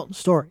Shake Milton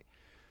story.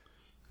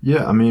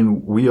 Yeah, I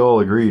mean, we all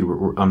agreed.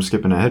 I'm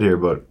skipping ahead here,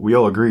 but we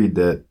all agreed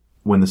that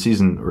when the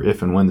season, or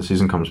if and when the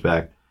season comes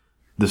back,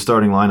 the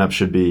starting lineup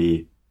should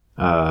be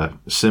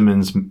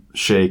Simmons,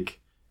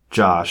 Shake,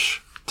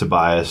 Josh,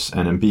 Tobias,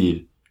 and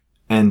Embiid.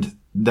 And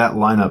that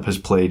lineup has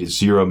played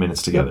 0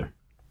 minutes together. Yep.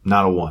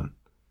 Not a one.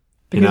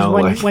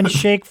 Because when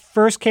Shake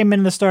first came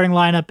into the starting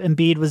lineup,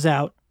 Embiid was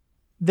out.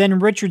 Then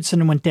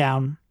Richardson went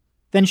down.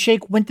 Then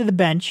Shake went to the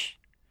bench.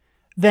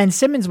 Then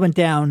Simmons went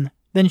down.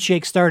 Then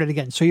Shake started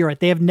again. So you're right.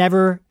 They have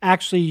never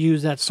actually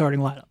used that starting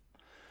lineup.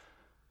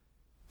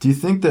 Do you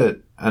think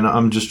that, and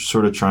I'm just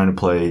sort of trying to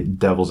play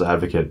devil's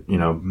advocate,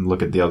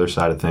 look at the other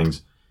side of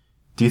things.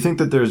 Do you think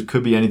that there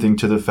could be anything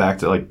to the fact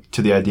that, like,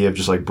 to the idea of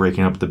just like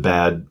breaking up the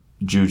bad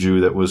juju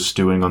that was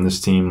stewing on this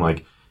team?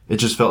 Like, it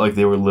just felt like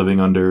they were living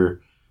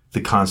under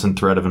the constant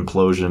threat of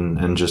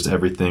implosion and just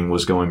everything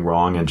was going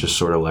wrong, and just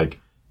sort of like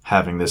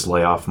having this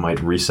layoff might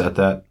reset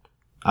that.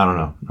 I don't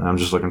know. I'm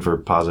just looking for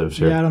positives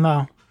here. Yeah, I don't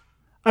know.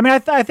 I mean,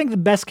 I think the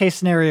best case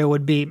scenario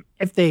would be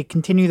if they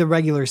continue the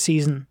regular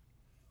season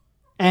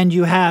and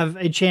you have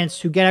a chance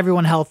to get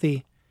everyone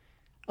healthy,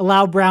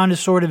 allow Brown to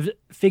sort of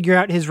figure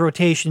out his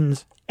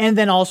rotations, and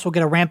then also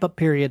get a ramp-up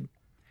period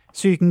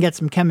so you can get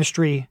some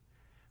chemistry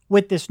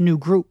with this new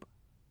group.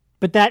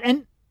 But that,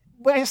 and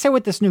I say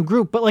with this new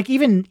group, but like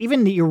even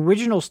the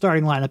original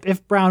starting lineup,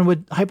 if Brown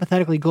would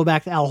hypothetically go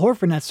back to Al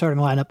Horford in that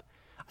starting lineup,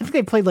 I think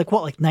they played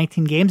like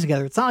 19 games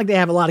together. It's not like they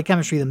have a lot of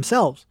chemistry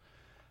themselves.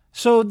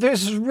 So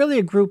there's really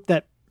a group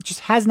that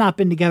just has not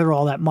been together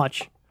all that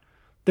much.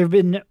 There have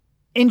been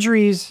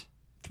injuries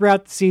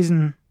throughout the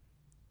season,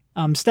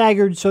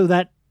 staggered so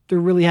that there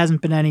really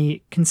hasn't been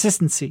any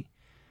consistency.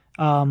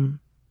 I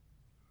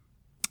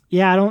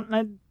don't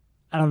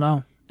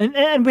know.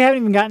 And we haven't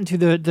even gotten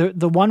to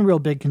the one real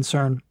big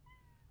concern,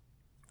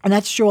 and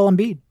that's Joel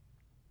Embiid.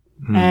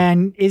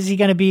 And is he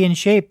going to be in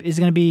shape? Is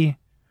he going to be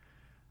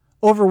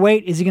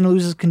overweight? Is he going to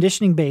lose his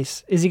conditioning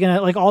base? Is he going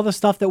to, like, all the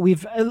stuff that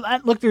we've...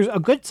 Look, there's a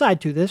good side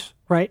to this,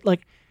 right?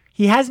 Like,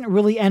 he hasn't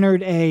really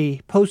entered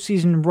a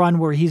postseason run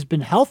where he's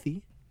been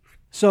healthy.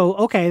 So,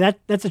 okay,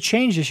 that's a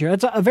change this year.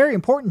 That's a very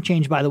important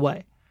change, by the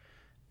way.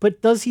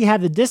 But does he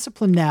have the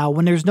discipline now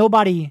when there's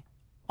nobody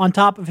on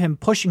top of him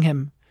pushing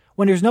him,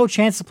 when there's no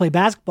chance to play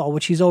basketball,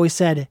 which he's always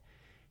said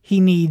he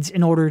needs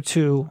in order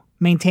to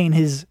maintain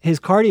his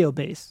cardio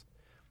base?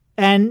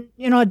 And,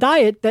 a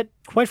diet that,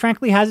 quite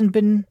frankly, hasn't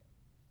been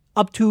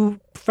up to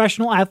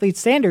professional athlete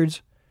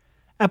standards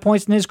at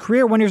points in his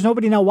career when there's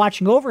nobody now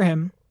watching over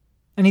him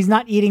and he's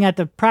not eating at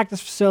the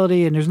practice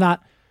facility and there's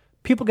not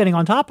people getting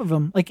on top of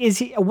him. Like,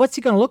 what's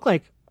he going to look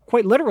like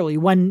quite literally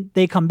when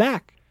they come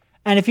back?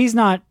 And if he's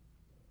not,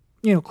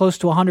 close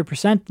to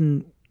 100%,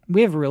 then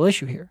we have a real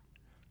issue here.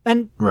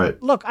 And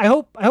right. Look, I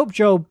hope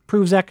Joe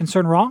proves that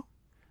concern wrong,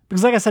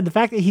 because like I said, the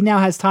fact that he now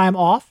has time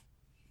off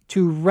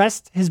to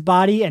rest his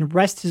body and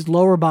rest his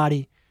lower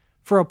body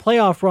for a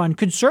playoff run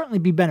could certainly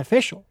be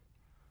beneficial.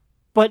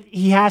 But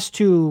he has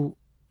to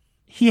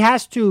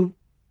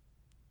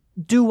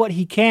do what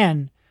he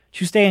can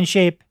to stay in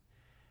shape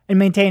and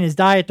maintain his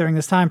diet during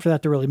this time for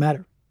that to really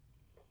matter.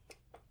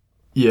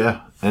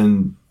 Yeah,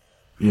 and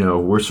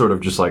we're sort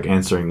of just like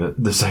answering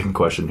the second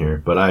question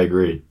here, but I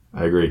agree.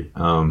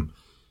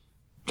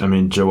 I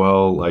mean,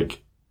 Joel,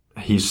 like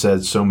he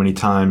said so many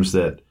times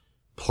that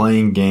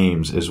playing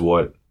games is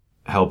what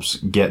helps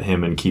get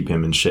him and keep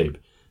him in shape.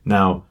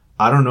 Now,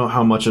 I don't know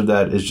how much of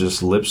that is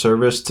just lip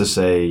service to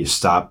say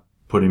stop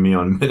putting me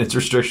on minutes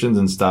restrictions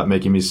and stop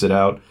making me sit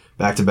out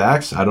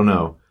back-to-backs. I don't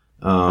know.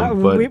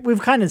 But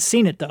we've kind of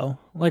seen it, though.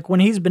 Like, when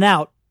he's been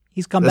out,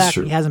 he's come back.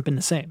 True. He hasn't been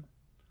the same.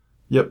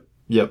 Yep.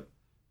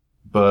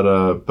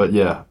 But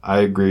yeah, I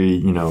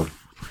agree.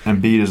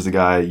 Embiid is the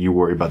guy you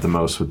worry about the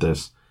most with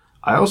this.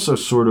 I also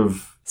sort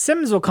of...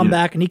 Simmons will come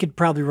back, and he could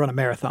probably run a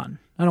marathon.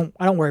 I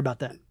don't worry about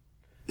that.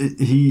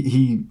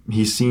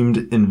 He seemed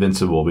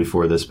invincible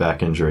before this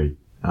back injury.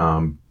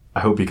 I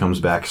hope he comes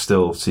back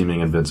still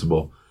seeming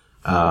invincible.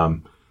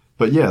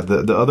 But yeah,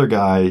 the other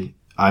guy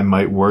I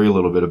might worry a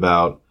little bit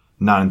about,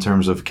 not in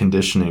terms of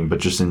conditioning, but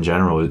just in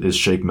general, is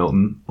Shake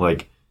Milton.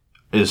 Like,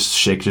 is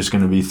Shake just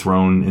going to be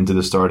thrown into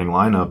the starting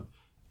lineup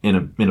in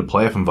a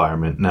playoff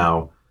environment?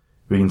 Now,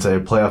 we can say a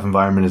playoff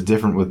environment is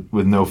different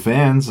with no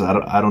fans.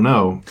 I don't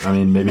know. I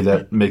mean, maybe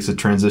that makes the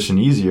transition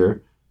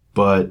easier,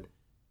 but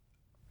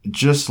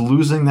just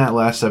losing that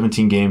last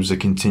 17 games to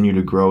continue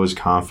to grow his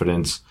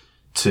confidence,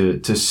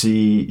 to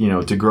see,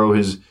 to grow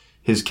his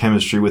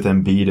chemistry with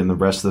Embiid and the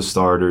rest of the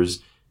starters,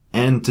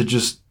 and to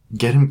just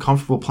get him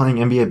comfortable playing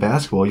NBA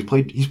basketball.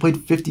 He's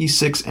played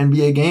 56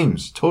 NBA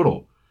games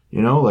total,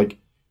 and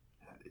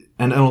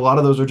a lot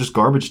of those are just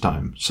garbage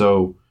time.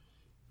 So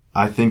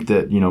I think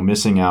that,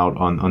 missing out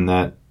on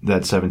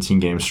that 17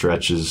 game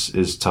stretch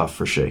is tough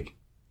for Shake.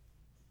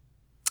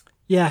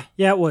 Yeah,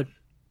 it would.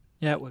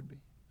 Yeah, it would be.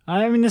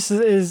 I mean, this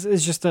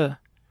is just a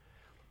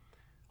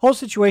whole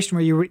situation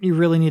where you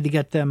really need to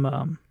get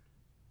them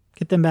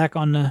back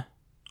on the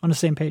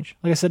same page.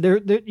 Like I said,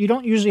 you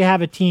don't usually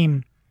have a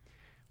team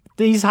with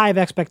these high of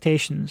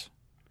expectations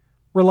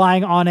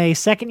relying on a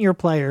second-year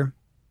player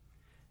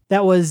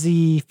that was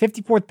the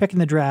 54th pick in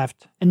the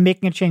draft and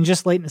making a change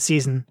just late in the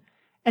season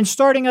and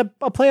starting a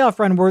playoff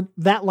run where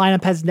that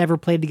lineup has never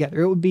played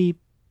together. It would be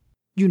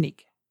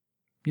unique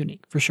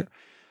for sure.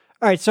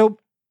 All right, so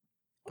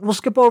we'll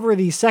skip over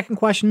the second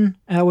question,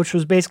 which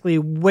was basically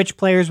which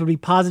players would be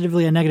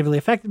positively and negatively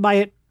affected by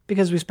it,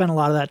 because we spent a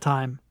lot of that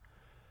time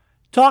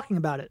talking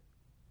about it.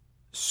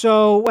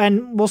 So,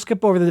 and we'll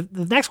skip over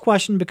the next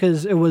question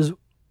because it was,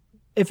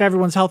 if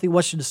everyone's healthy,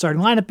 what should the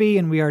starting lineup be?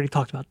 And we already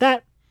talked about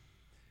that.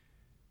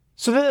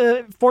 So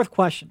the fourth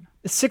question.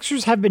 The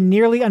Sixers have been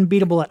nearly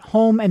unbeatable at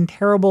home and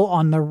terrible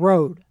on the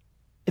road.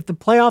 If the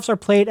playoffs are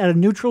played at a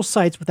neutral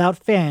sites without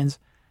fans,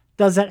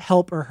 does that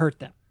help or hurt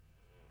them?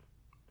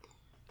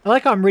 I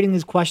like how I'm reading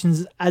these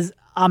questions as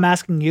I'm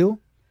asking you,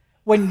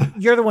 when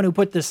you're the one who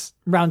put this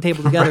round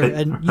table together,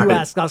 and you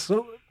ask us.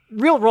 So,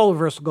 real role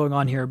reversal going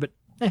on here, but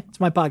it's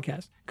my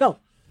podcast. Go.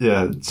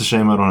 Yeah, it's a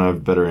shame I don't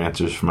have better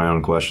answers for my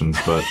own questions,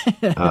 but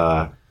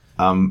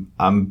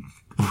I'm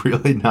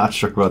really not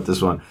sure about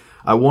this one.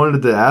 I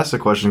wanted to ask the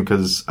question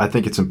because I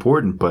think it's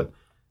important, but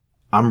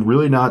I'm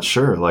really not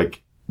sure.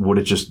 Like, would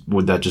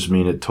that just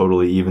mean it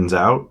totally evens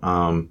out?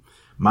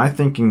 My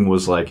thinking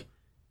was like,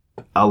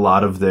 a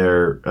lot of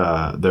their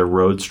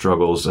road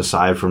struggles,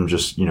 aside from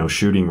just,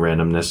 shooting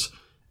randomness,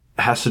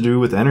 has to do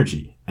with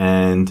energy.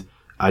 And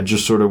I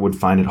just sort of would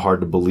find it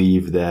hard to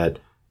believe that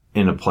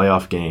in a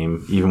playoff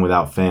game, even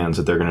without fans,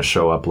 that they're going to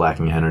show up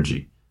lacking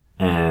energy.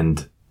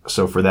 And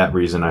so for that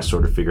reason, I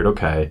sort of figured,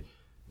 okay,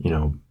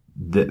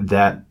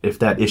 that if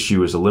that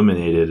issue is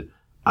eliminated,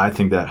 I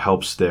think that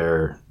helps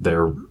their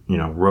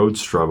road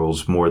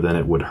struggles more than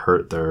it would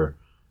hurt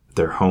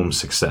their home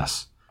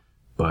success.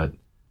 But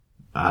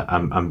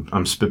I'm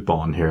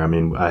spitballing here. I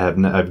mean,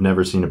 I've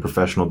never seen a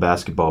professional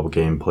basketball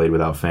game played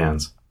without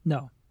fans.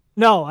 No,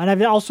 and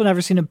I've also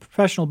never seen a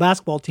professional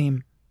basketball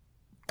team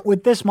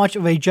with this much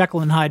of a Jekyll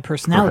and Hyde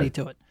personality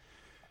to it.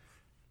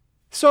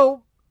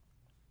 So,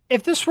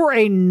 if this were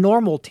a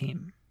normal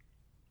team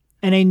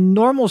and a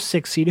normal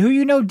 6 seed,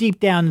 who deep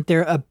down that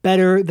they're a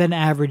better than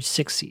average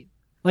 6 seed,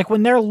 like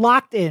when they're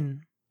locked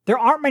in, there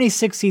aren't many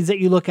 6 seeds that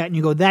you look at and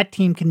you go, that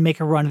team can make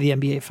a run to the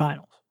NBA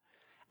Finals.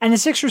 And the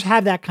Sixers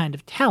have that kind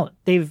of talent.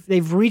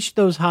 They've reached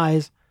those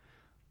highs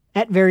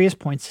at various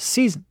points this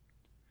season.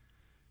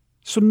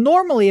 So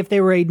normally, if they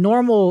were a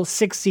normal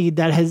 6 seed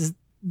that has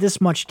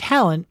this much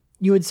talent,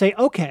 you would say,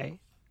 okay,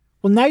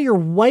 well, now you're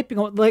wiping,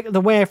 like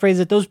the way I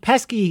phrase it, those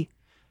pesky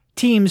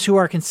teams who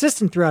are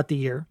consistent throughout the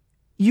year,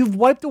 you've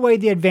wiped away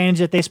the advantage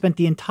that they spent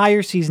the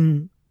entire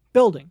season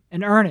building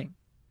and earning.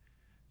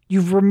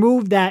 You've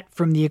removed that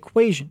from the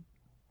equation.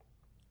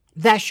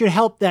 That should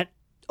help that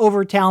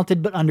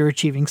over-talented but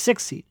underachieving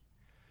 6 seed.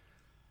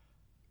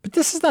 But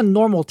this is not a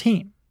normal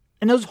team.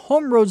 And those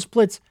home-road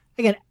splits,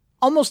 again,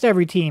 almost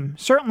every team,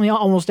 certainly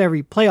almost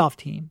every playoff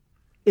team,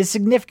 is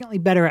significantly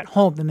better at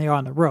home than they are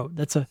on the road.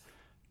 That's a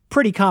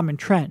pretty common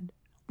trend.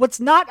 What's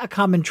not a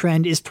common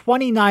trend is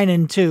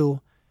 29-2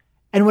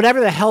 and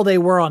whatever the hell they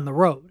were on the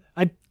road.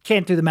 I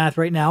can't do the math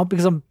right now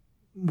because I'm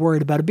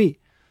worried about a B.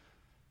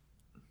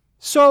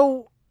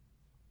 So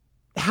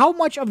how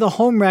much of the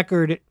home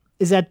record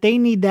is that they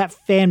need that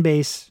fan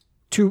base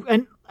to,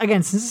 and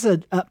again, since this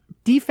is a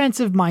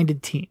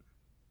defensive-minded team,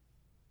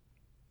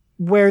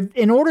 where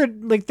in order,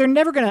 like, they're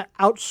never going to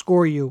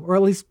outscore you, or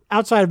at least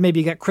outside of maybe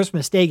you got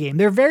Christmas Day game,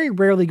 they're very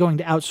rarely going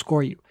to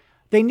outscore you.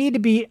 They need to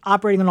be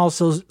operating on all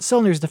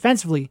cylinders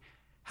defensively.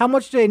 How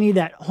much do they need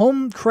that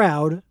home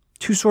crowd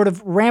to sort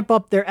of ramp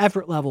up their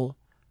effort level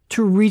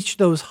to reach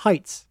those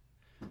heights?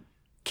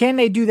 Can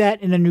they do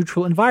that in a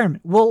neutral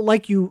environment? Well,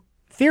 like you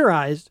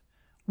theorized,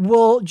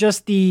 will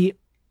just the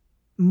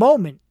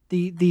moment,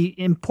 the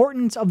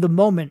importance of the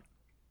moment,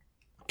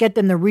 get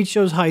them to reach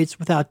those heights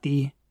without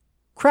the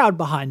crowd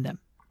behind them?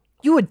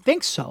 You would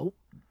think so.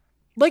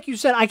 Like you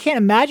said, I can't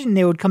imagine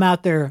they would come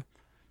out there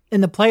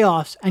in the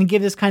playoffs and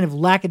give this kind of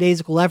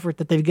lackadaisical effort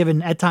that they've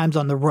given at times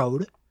on the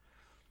road.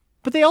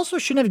 But they also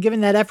shouldn't have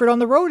given that effort on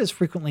the road as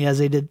frequently as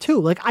they did too.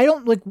 Like, I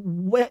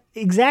don't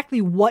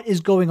exactly what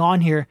is going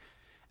on here.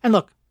 And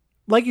look,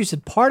 like you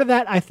said, part of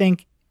that I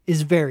think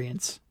is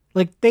variance.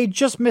 Like, they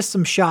just missed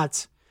some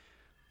shots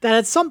that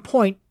at some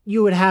point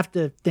you would have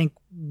to think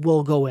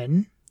will go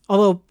in.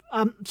 Although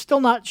I'm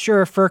still not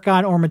sure if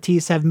Furkan or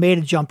Matisse have made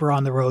a jumper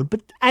on the road,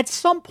 but at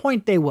some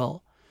point they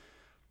will.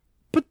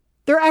 But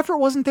their effort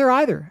wasn't there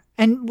either.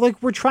 And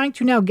like, we're trying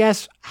to now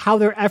guess how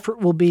their effort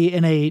will be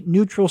in a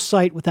neutral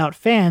site without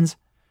fans.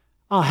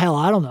 Oh, hell,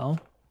 I don't know.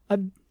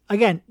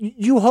 Again,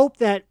 you hope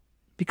that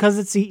because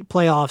it's the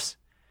playoffs,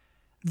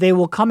 they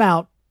will come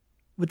out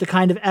with the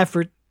kind of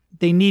effort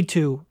they need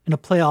to in a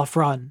playoff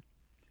run.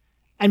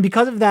 And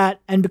because of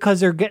that, and because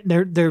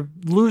they're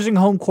losing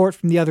home court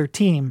from the other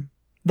team,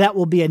 that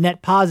will be a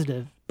net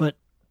positive. But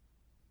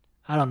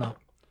I don't know.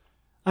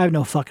 I have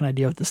no fucking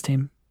idea with this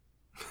team.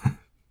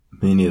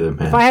 Me neither,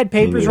 man. If I had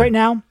papers right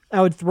now,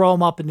 I would throw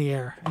them up in the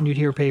air and you'd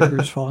hear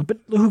papers falling. But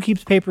who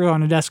keeps papers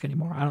on a desk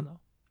anymore? I don't know.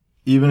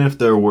 Even if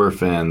there were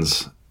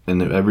fans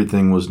and if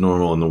everything was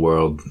normal in the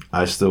world,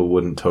 I still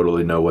wouldn't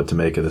totally know what to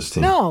make of this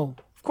team. No,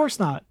 of course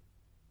not.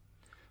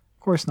 Of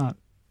course not.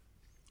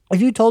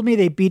 If you told me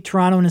they beat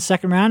Toronto in the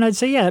second round, I'd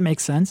say, yeah, that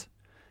makes sense.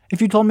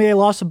 If you told me they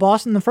lost to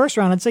Boston in the first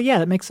round, I'd say, yeah,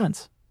 that makes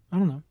sense. I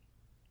don't know.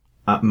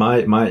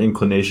 My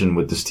inclination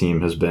with this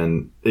team has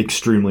been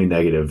extremely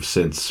negative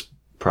since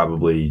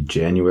probably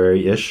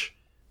January-ish,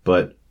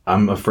 but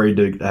I'm afraid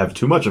to have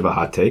too much of a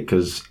hot take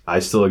because I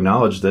still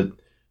acknowledge that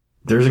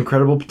there's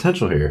incredible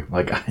potential here.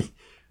 Like,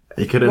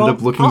 it could end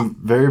up looking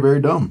very,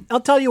 very dumb. I'll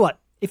tell you what.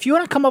 If you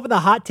want to come up with a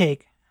hot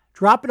take,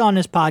 drop it on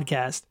this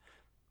podcast.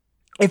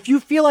 If you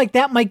feel like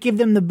that might give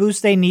them the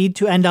boost they need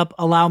to end up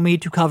allow me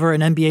to cover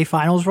an NBA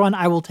Finals run,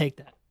 I will take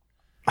that.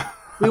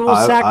 We will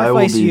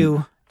sacrifice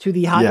you to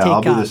the hot take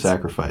I'll gods. be the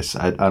sacrifice.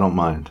 I don't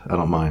mind. I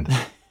don't mind.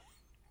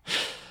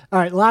 All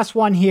right, last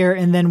one here,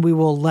 and then we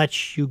will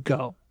let you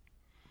go.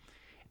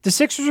 The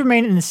Sixers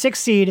remain in the 6th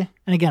seed,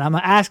 and again, I'm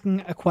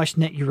asking a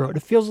question that you wrote.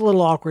 It feels a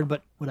little awkward,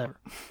 but whatever.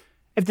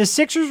 If the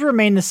Sixers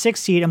remain the 6th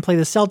seed and play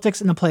the Celtics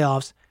in the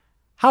playoffs,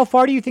 how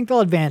far do you think they'll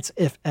advance,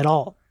 if at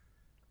all?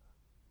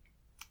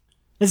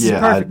 This is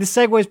perfect. This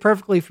segues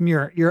perfectly from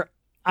your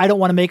I don't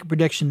want to make a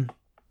prediction.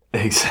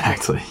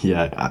 Exactly.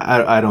 Yeah,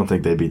 I don't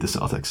think they beat the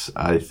Celtics.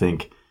 I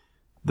think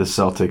the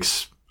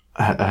Celtics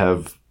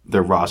have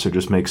their roster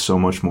just makes so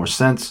much more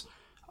sense.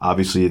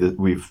 Obviously,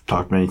 we've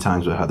talked many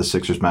times about how the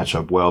Sixers match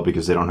up well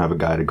because they don't have a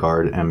guy to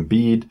guard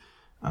Embiid,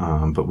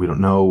 but we don't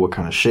know what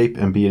kind of shape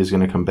Embiid is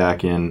going to come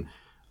back in.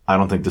 I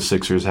don't think the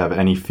Sixers have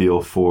any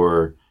feel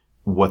for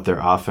what their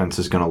offense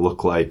is going to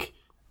look like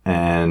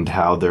and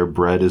how their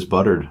bread is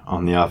buttered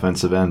on the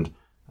offensive end.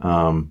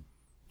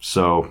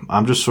 So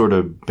I'm just sort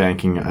of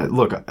banking.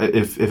 Look,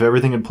 if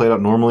everything had played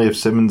out normally, if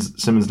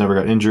Simmons never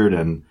got injured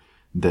and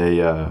they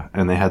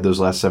had those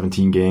last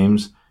 17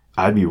 games,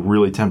 I'd be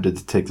really tempted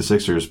to take the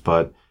Sixers.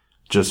 But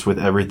just with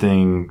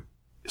everything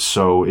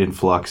so in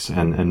flux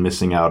and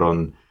missing out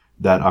on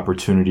that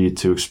opportunity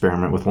to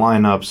experiment with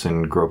lineups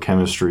and grow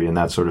chemistry and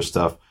that sort of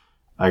stuff,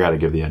 I got to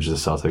give the edge to the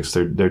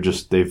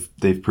Celtics.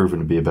 They've proven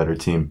to be a better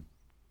team.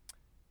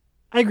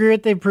 I agree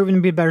with they've proven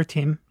to be a better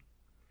team.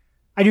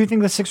 I do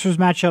think the Sixers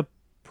match up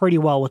pretty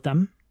well with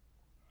them.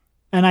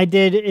 And I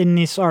did in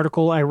this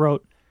article I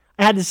wrote,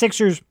 I had the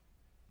Sixers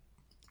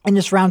in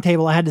this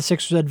roundtable. I had the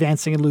Sixers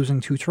advancing and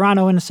losing to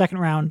Toronto in the second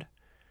round,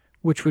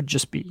 which would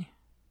just be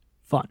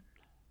fun.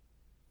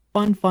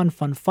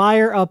 Fun.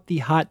 Fire up the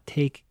hot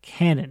take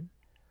cannon.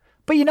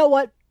 But you know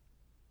what?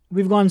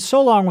 We've gone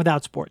so long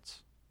without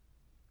sports.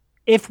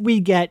 If we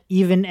get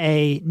even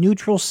a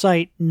neutral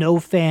site, no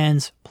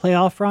fans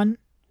playoff run,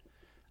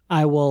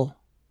 I will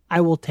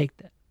take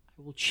that.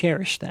 I will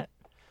cherish that.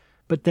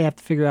 But they have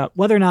to figure out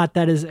whether or not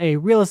that is a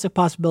realistic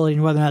possibility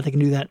and whether or not they can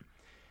do that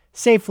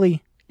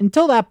safely.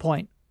 Until that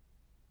point,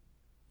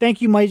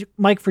 thank you,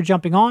 Mike, for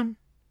jumping on.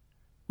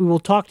 We will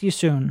talk to you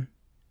soon.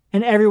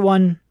 And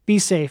everyone, be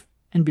safe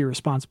and be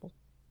responsible.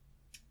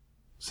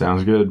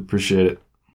 Sounds good. Appreciate it.